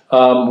good.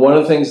 One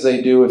of the things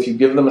they do, if you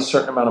give them a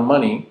certain amount of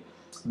money,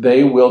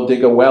 they will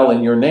dig a well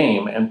in your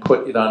name and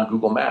put it on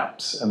Google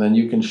Maps. And then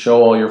you can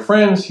show all your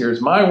friends,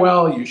 here's my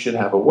well, you should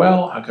have a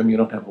well, how come you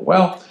don't have a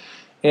well?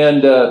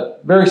 And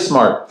very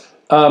smart.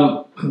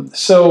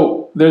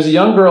 So there's a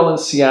young girl in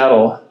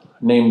Seattle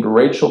named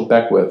Rachel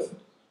Beckwith.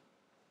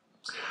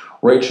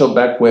 Rachel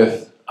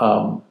Beckwith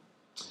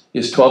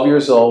is 12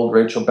 years old.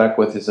 Rachel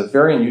Beckwith is a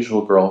very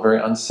unusual girl,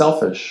 very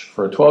unselfish.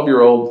 For a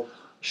 12-year-old,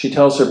 she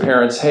tells her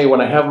parents, hey, when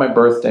I have my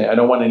birthday, I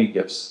don't want any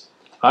gifts.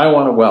 I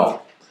want a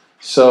well.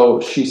 So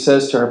she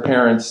says to her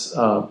parents,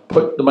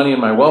 put the money in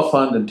my well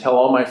fund and tell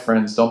all my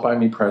friends, don't buy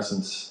me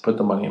presents, put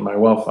the money in my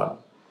well fund.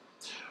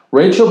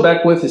 Rachel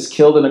Beckwith is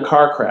killed in a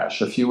car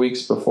crash a few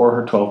weeks before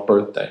her 12th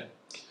birthday.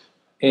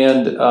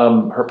 And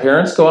her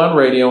parents go on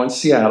radio in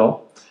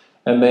Seattle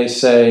and they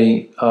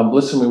say,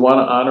 listen, we want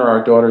to honor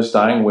our daughter's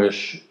dying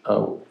wish.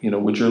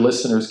 Would your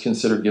listeners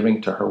consider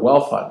giving to her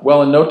well fund?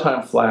 Well, in no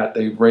time flat,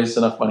 they've raised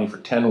enough money for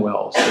 10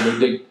 wells. So they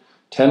dig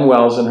 10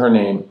 wells in her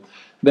name.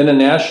 Then a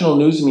national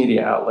news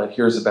media outlet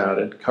hears about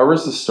it,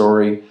 covers the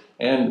story,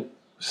 and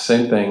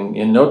same thing,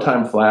 in no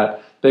time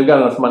flat, they've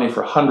got enough money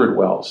for 100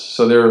 wells.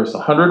 So there's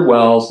 100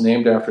 wells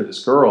named after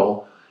this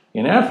girl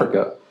in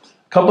Africa.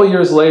 A couple of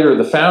years later,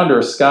 the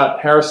founder,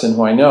 Scott Harrison,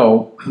 who I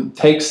know,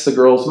 takes the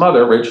girl's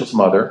mother, Rachel's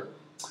mother,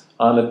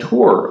 on a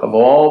tour of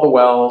all the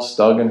wells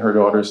dug in her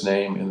daughter's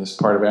name in this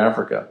part of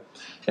Africa.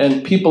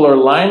 And people are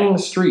lining the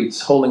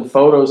streets holding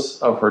photos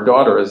of her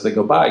daughter as they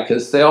go by,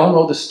 because they all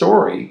know the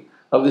story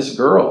of this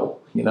girl,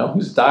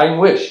 whose dying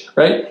wish,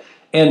 right?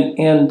 And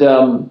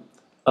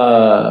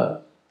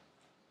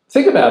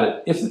think about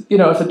it. If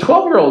a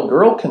 12-year-old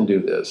girl can do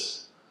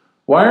this,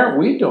 why aren't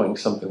we doing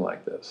something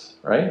like this,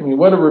 right? I mean,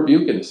 what a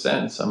rebuke in a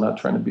sense. I'm not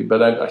trying to be, but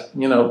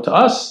to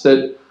us,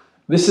 that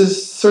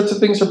sorts of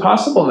things are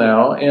possible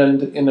now,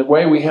 and in a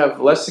way we have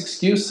less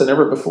excuse than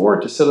ever before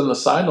to sit on the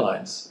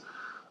sidelines.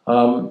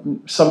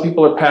 Some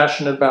people are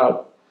passionate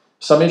about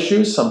some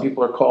issues, some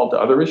people are called to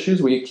other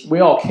issues. We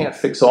all can't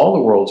fix all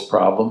the world's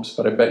problems,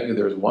 but I bet you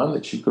there's one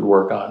that you could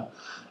work on.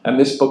 And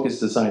this book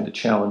is designed to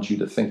challenge you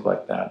to think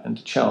like that and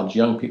to challenge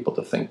young people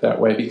to think that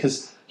way,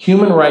 because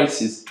human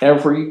rights is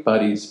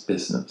everybody's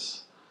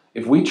business.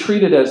 If we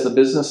treat it as the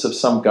business of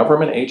some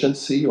government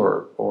agency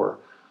or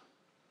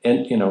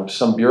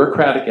some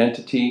bureaucratic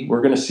entity,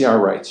 we're going to see our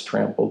rights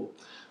trampled.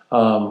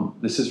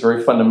 This is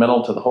very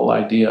fundamental to the whole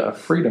idea of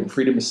freedom.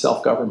 Freedom is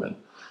self-government.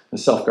 And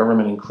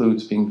self-government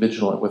includes being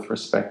vigilant with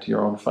respect to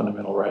your own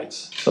fundamental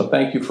rights. So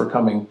thank you for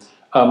coming.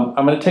 I'm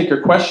going to take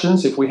your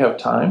questions if we have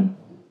time.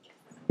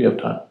 We have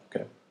time,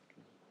 okay.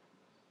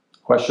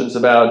 Questions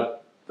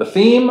about the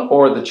theme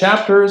or the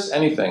chapters,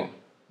 anything?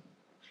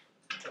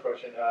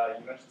 Question.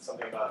 You mentioned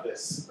something about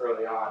this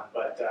early on,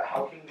 but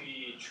how can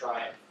we try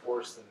and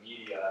force the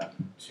media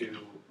to,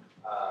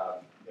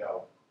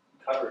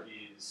 cover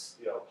these,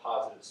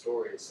 positive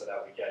stories so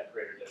that we get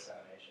greater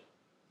dissemination?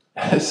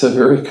 That's a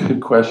very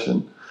good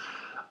question.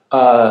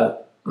 I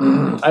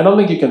don't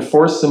think you can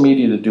force the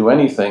media to do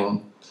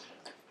anything.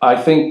 I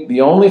think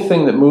the only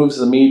thing that moves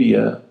the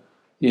media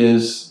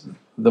is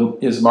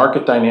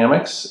market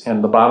dynamics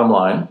and the bottom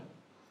line.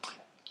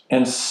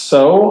 And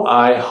so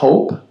I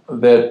hope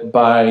that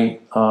by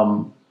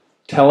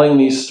telling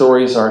these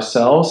stories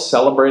ourselves,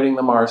 celebrating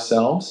them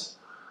ourselves,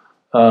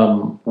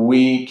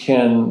 we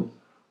can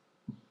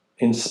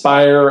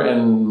inspire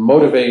and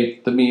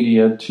motivate the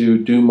media to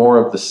do more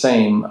of the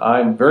same.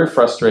 I'm very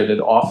frustrated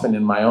often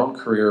in my own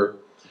career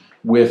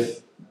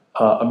with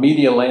a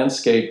media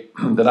landscape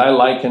that I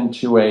liken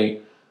to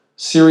a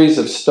series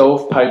of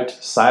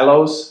stovepiped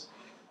silos,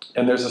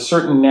 and there's a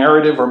certain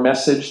narrative or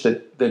message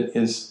that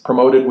is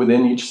promoted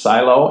within each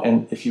silo,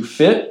 and if you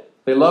fit,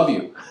 they love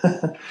you.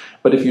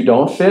 But if you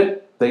don't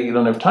fit, they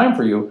don't have time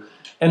for you.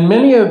 And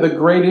many of the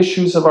great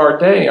issues of our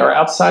day are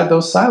outside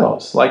those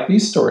silos, like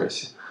these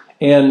stories.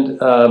 And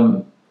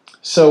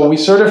so we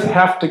sort of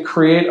have to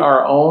create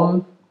our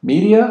own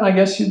media, I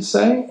guess you'd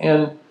say.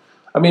 And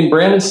I mean,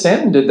 Brandon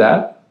Stanton did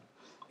that.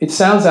 It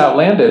sounds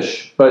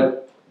outlandish,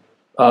 but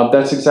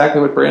that's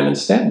exactly what Brandon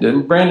Stanton did.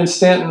 And Brandon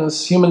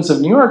Stanton's Humans of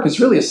New York is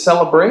really a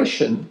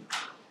celebration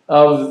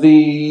of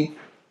the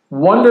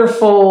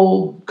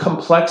wonderful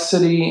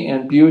complexity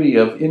and beauty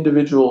of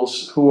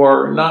individuals who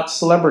are not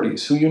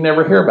celebrities, who you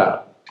never hear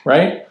about,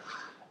 right?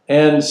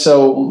 And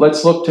so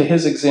let's look to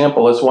his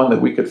example as one that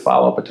we could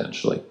follow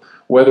potentially.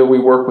 Whether we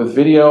work with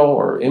video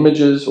or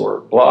images or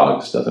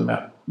blogs, doesn't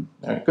matter.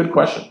 All right, good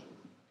question.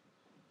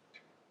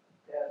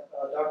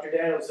 Dr.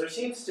 Daniels,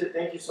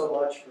 thank you so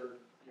much for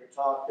your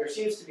talk. There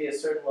seems to be a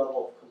certain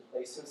level of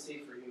complacency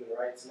for human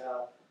rights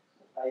now.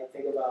 I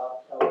think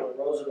about when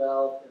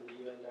Roosevelt and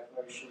the UN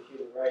Declaration of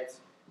Human Rights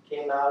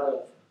came out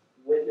of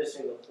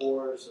witnessing the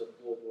horrors of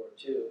World War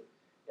II.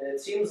 And it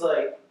seems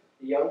like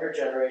the younger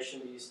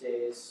generation these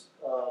days,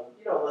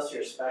 unless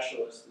you're a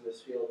specialist in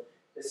this field,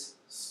 is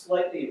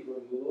slightly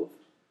removed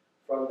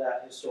from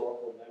that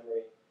historical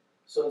memory.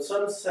 So in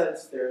some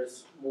sense,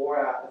 there's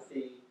more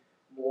apathy,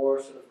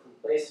 more sort of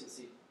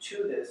complacency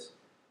to this,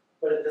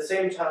 but at the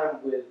same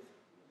time with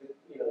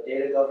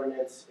data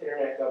governance,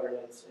 internet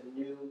governance, and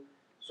new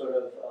sort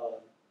of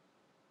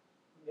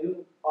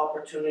new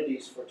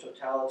opportunities for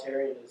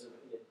totalitarianism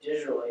in a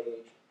digital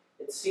age,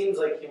 it seems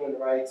like human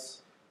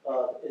rights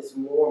is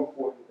more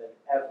important than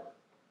ever.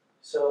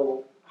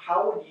 So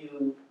how would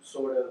you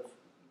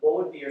what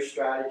would be your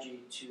strategy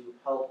to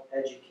help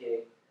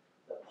educate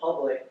the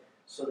public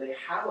so they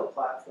have a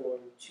platform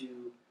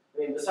to,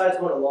 besides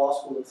going to law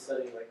school and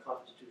studying like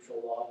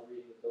constitutional law and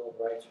reading the Bill of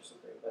Rights or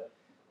something, but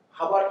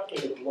how about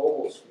in the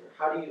global sphere?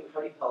 How do you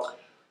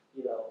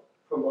help,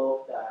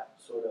 promote that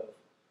sort of,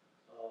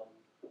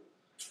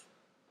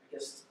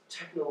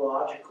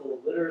 technological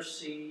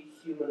literacy,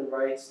 human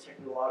rights,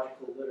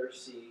 technological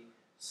literacy,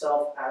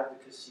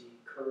 self-advocacy,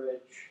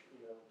 courage,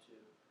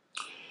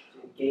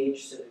 to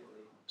engage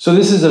civically? So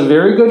this is a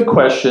very good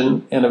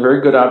question and a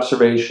very good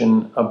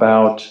observation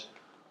about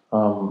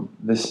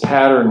this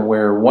pattern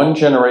where one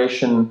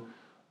generation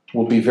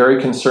will be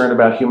very concerned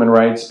about human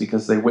rights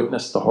because they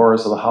witnessed the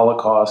horrors of the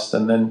Holocaust,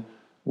 and then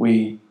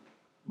we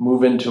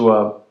move into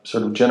a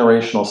sort of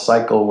generational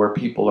cycle where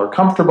people are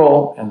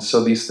comfortable, and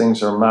so these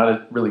things are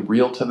not really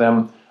real to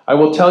them. I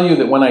will tell you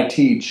that when I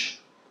teach,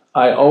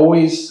 I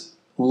always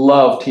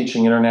love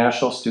teaching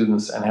international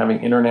students and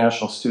having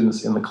international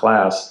students in the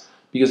class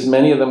because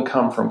many of them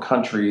come from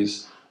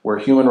countries where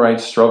human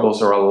rights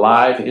struggles are a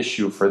live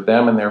issue for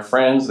them and their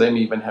friends. They may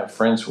even have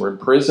friends who are in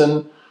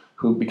prison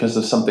because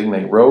of something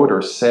they wrote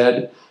or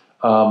said.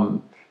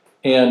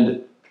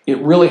 And it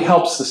really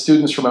helps the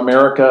students from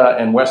America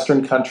and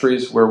Western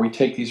countries where we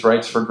take these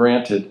rights for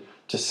granted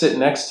to sit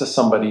next to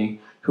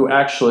somebody who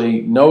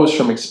actually knows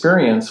from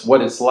experience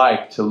what it's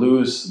like to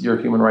lose your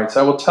human rights.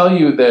 I will tell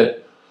you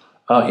that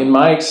in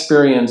my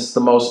experience, the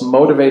most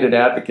motivated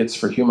advocates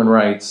for human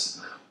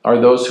rights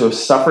are those who have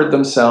suffered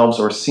themselves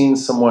or seen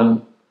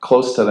someone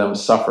close to them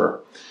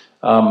suffer.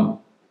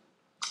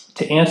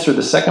 To answer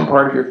the second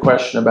part of your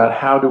question about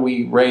how do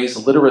we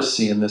raise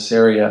literacy in this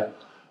area,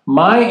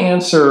 my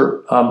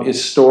answer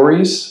is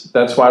stories.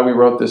 That's why we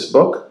wrote this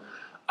book.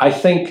 I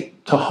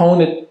think to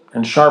hone it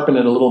and sharpen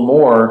it a little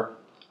more,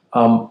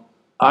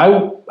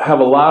 I have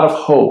a lot of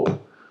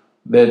hope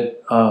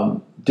that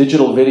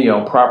digital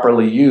video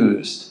properly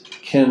used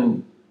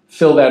can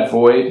fill that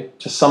void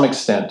to some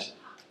extent.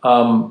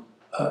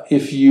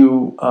 If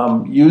you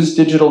use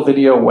digital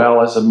video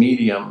well as a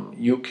medium,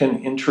 you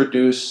can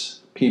introduce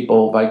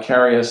people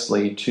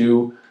vicariously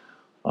to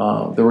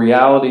the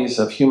realities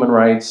of human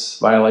rights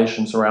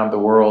violations around the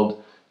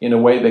world in a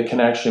way that can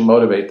actually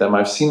motivate them.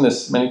 I've seen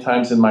this many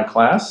times in my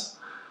class.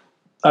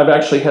 I've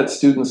actually had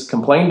students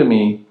complain to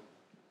me.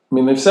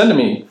 They've said to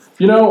me,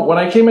 when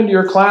I came into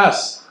your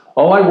class,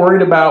 all I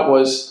worried about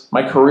was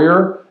my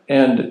career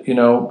and,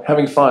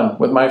 having fun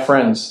with my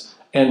friends.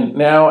 And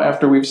now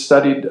after we've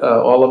studied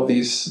all of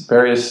these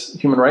various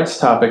human rights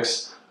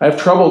topics, I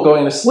have trouble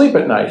going to sleep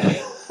at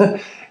night.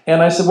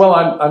 And I said, well,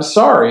 I'm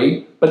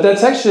sorry, but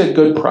that's actually a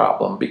good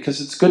problem because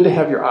it's good to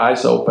have your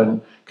eyes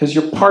open because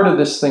you're part of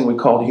this thing we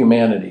call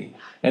humanity.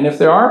 And if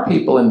there are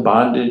people in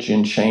bondage,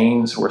 in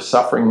chains, who are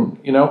suffering,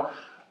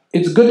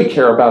 it's good to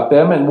care about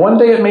them, and one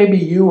day it may be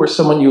you or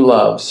someone you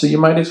love, so you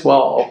might as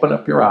well open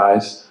up your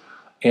eyes.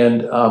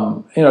 And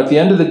at the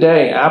end of the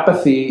day,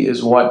 apathy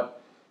is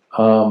what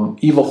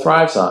evil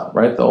thrives on,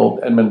 right? The old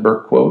Edmund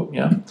Burke quote,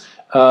 yeah.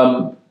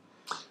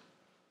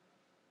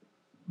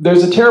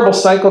 There's a terrible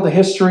cycle to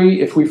history.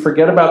 If we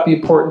forget about the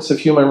importance of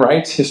human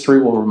rights, history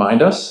will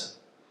remind us.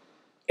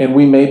 And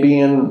we may be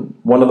in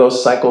one of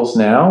those cycles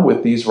now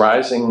with these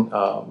rising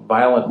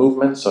violent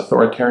movements,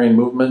 authoritarian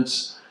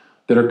movements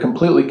that are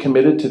completely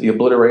committed to the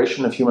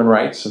obliteration of human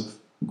rights of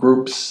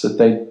groups that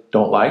they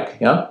don't like,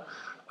 yeah?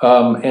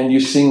 And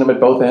you're seeing them at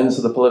both ends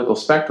of the political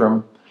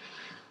spectrum.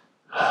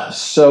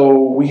 So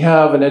we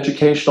have an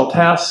educational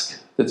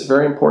task that's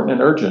very important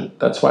and urgent.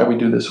 That's why we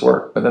do this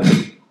work. But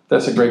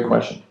that's a great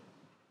question.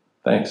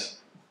 Thanks.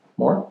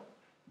 More?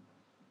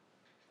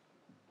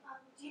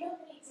 Do you know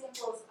any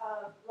examples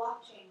of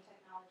blockchain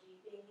technology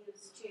being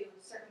used to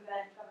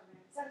circumvent government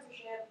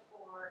censorship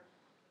or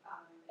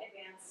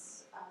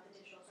advance the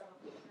digital struggle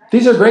for human rights?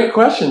 These are great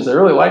questions. I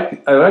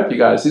like you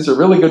guys. These are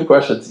really good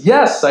questions.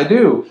 Yes, I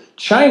do.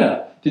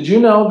 China. Did you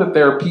know that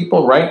there are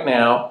people right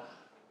now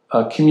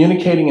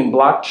communicating in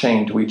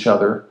blockchain to each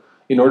other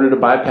in order to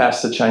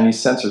bypass the Chinese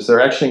censors?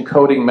 They're actually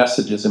encoding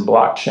messages in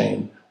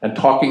blockchain and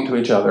talking to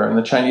each other, and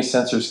the Chinese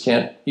censors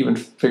can't even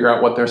figure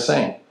out what they're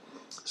saying.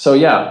 So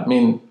yeah, I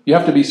mean, you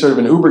have to be sort of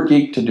an uber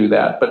geek to do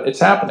that, but it's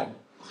happening.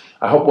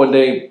 I hope one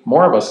day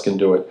more of us can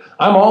do it.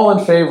 I'm all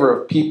in favor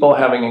of people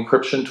having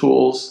encryption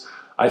tools.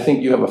 I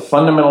think you have a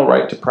fundamental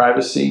right to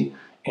privacy,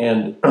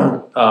 and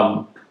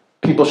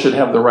people should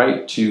have the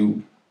right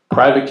to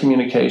private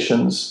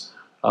communications.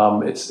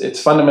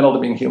 It's fundamental to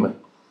being human.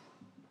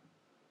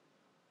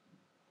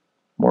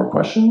 More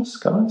questions,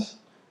 comments?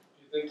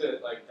 Do you think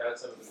that that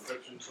type of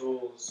encryption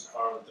tools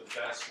are the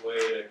best way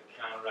to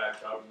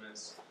counteract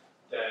governments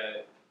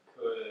that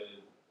could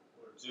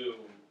or do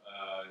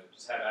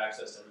just have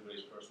access to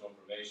everybody's personal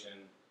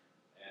information?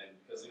 And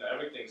because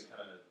everything's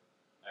kind of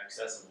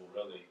accessible,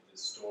 really,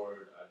 it's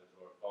stored either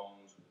through our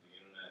phones or the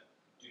internet.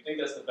 Do you think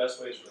that's the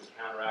best way to sort of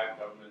counteract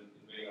government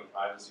invading our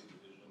privacy through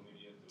digital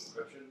media through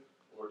encryption,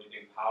 or do you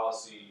think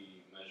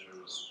policy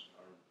measures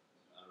are,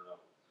 I don't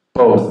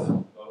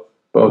know?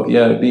 Both.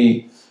 Yeah.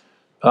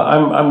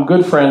 I'm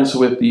good friends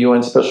with the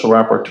UN Special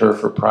Rapporteur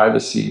for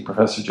Privacy,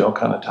 Professor Joe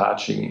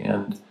Kanatachi,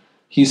 and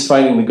he's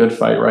fighting the good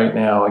fight right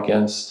now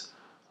against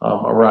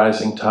a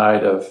rising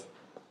tide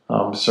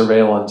of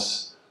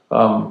surveillance.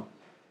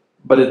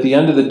 But at the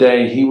end of the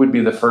day, he would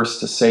be the first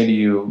to say to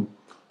you,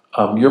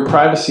 your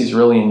privacy is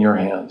really in your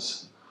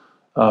hands.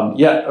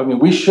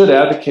 We should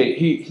advocate.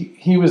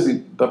 He was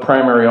the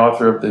primary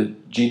author of the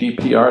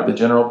GDPR, the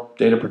General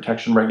Data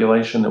Protection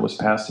Regulation that was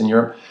passed in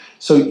Europe.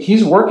 So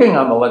he's working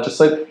on the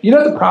legislation. You know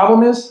what the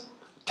problem is?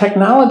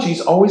 Technology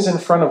is always in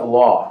front of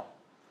law.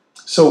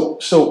 So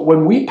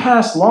when we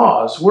pass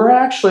laws, we're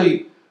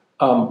actually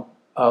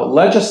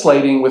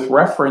legislating with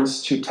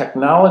reference to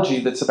technology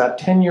that's about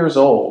 10 years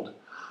old.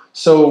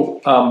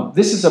 So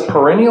this is a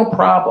perennial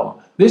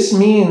problem. This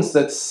means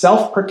that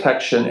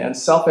self-protection and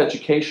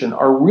self-education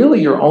are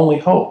really your only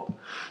hope,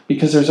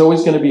 because there's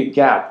always going to be a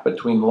gap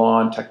between law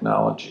and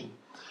technology.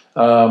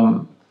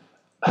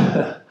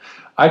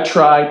 I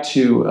try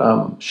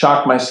to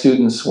shock my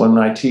students when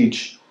I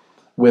teach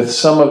with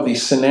some of the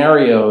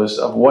scenarios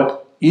of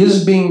what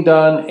is being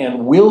done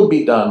and will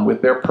be done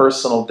with their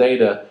personal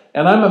data.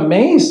 And I'm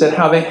amazed at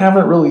how they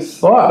haven't really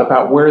thought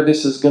about where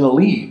this is going to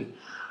lead.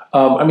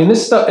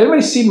 This stuff,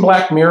 everybody seen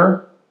Black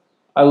Mirror?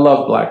 I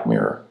love Black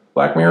Mirror.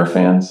 Black Mirror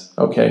fans?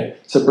 Okay.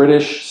 It's a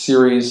British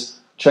series.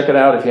 Check it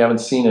out if you haven't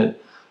seen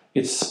it.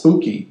 It's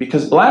spooky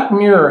because Black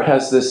Mirror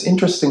has this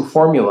interesting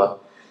formula.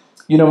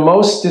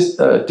 Most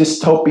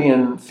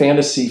dystopian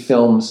fantasy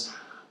films,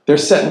 they're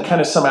set in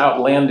kind of some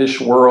outlandish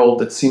world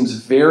that seems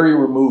very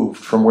removed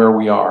from where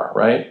we are,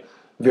 right?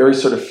 Very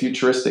sort of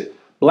futuristic.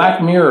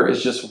 Black Mirror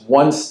is just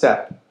one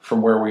step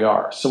from where we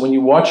are. So when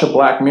you watch a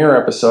Black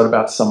Mirror episode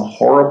about some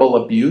horrible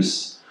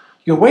abuse,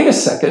 you go, wait a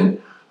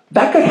second,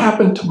 that could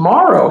happen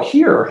tomorrow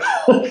here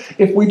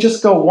if we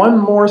just go one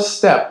more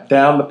step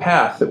down the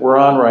path that we're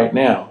on right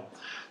now.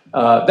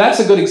 That's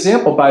a good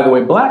example, by the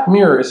way. Black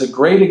Mirror is a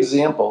great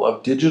example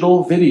of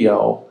digital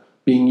video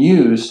being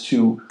used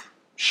to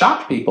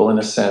shock people, in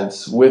a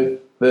sense, with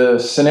the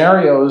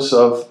scenarios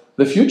of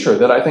the future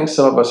that I think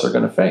some of us are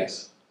going to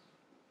face.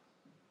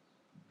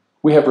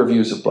 We have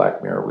reviews of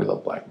Black Mirror. We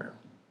love Black Mirror.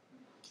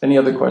 Any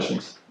other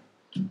questions?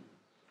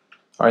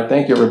 All right,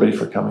 thank you, everybody,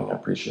 for coming. I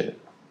appreciate it.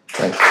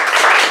 Thanks.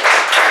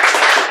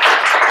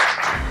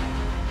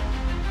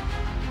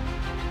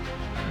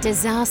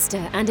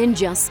 Disaster and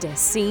injustice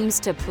seems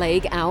to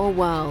plague our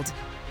world.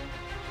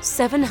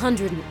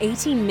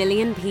 780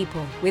 million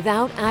people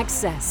without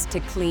access to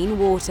clean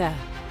water.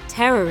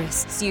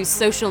 Terrorists use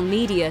social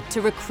media to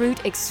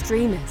recruit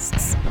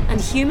extremists, and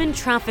human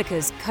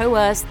traffickers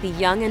coerce the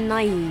young and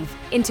naive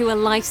into a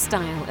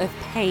lifestyle of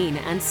pain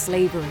and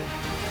slavery.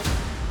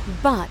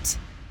 But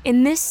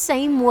in this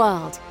same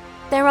world,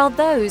 there are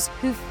those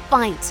who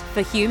fight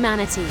for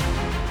humanity.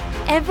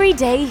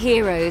 Everyday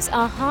heroes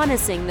are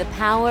harnessing the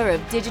power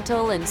of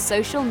digital and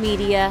social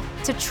media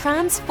to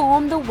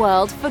transform the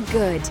world for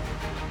good.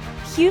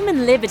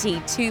 Human Liberty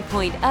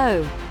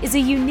 2.0 is a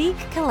unique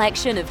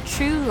collection of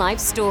true life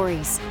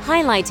stories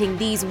highlighting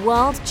these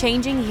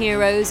world-changing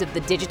heroes of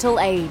the digital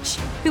age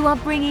who are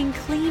bringing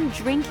clean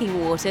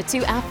drinking water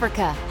to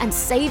Africa and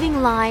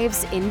saving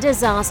lives in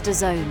disaster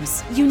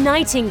zones,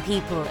 uniting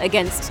people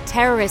against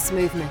terrorist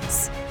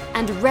movements,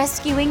 and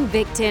rescuing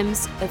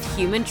victims of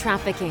human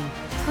trafficking,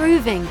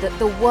 proving that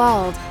the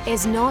world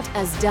is not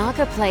as dark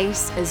a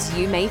place as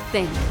you may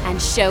think,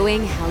 and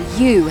showing how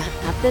you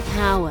have the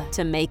power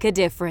to make a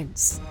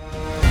difference.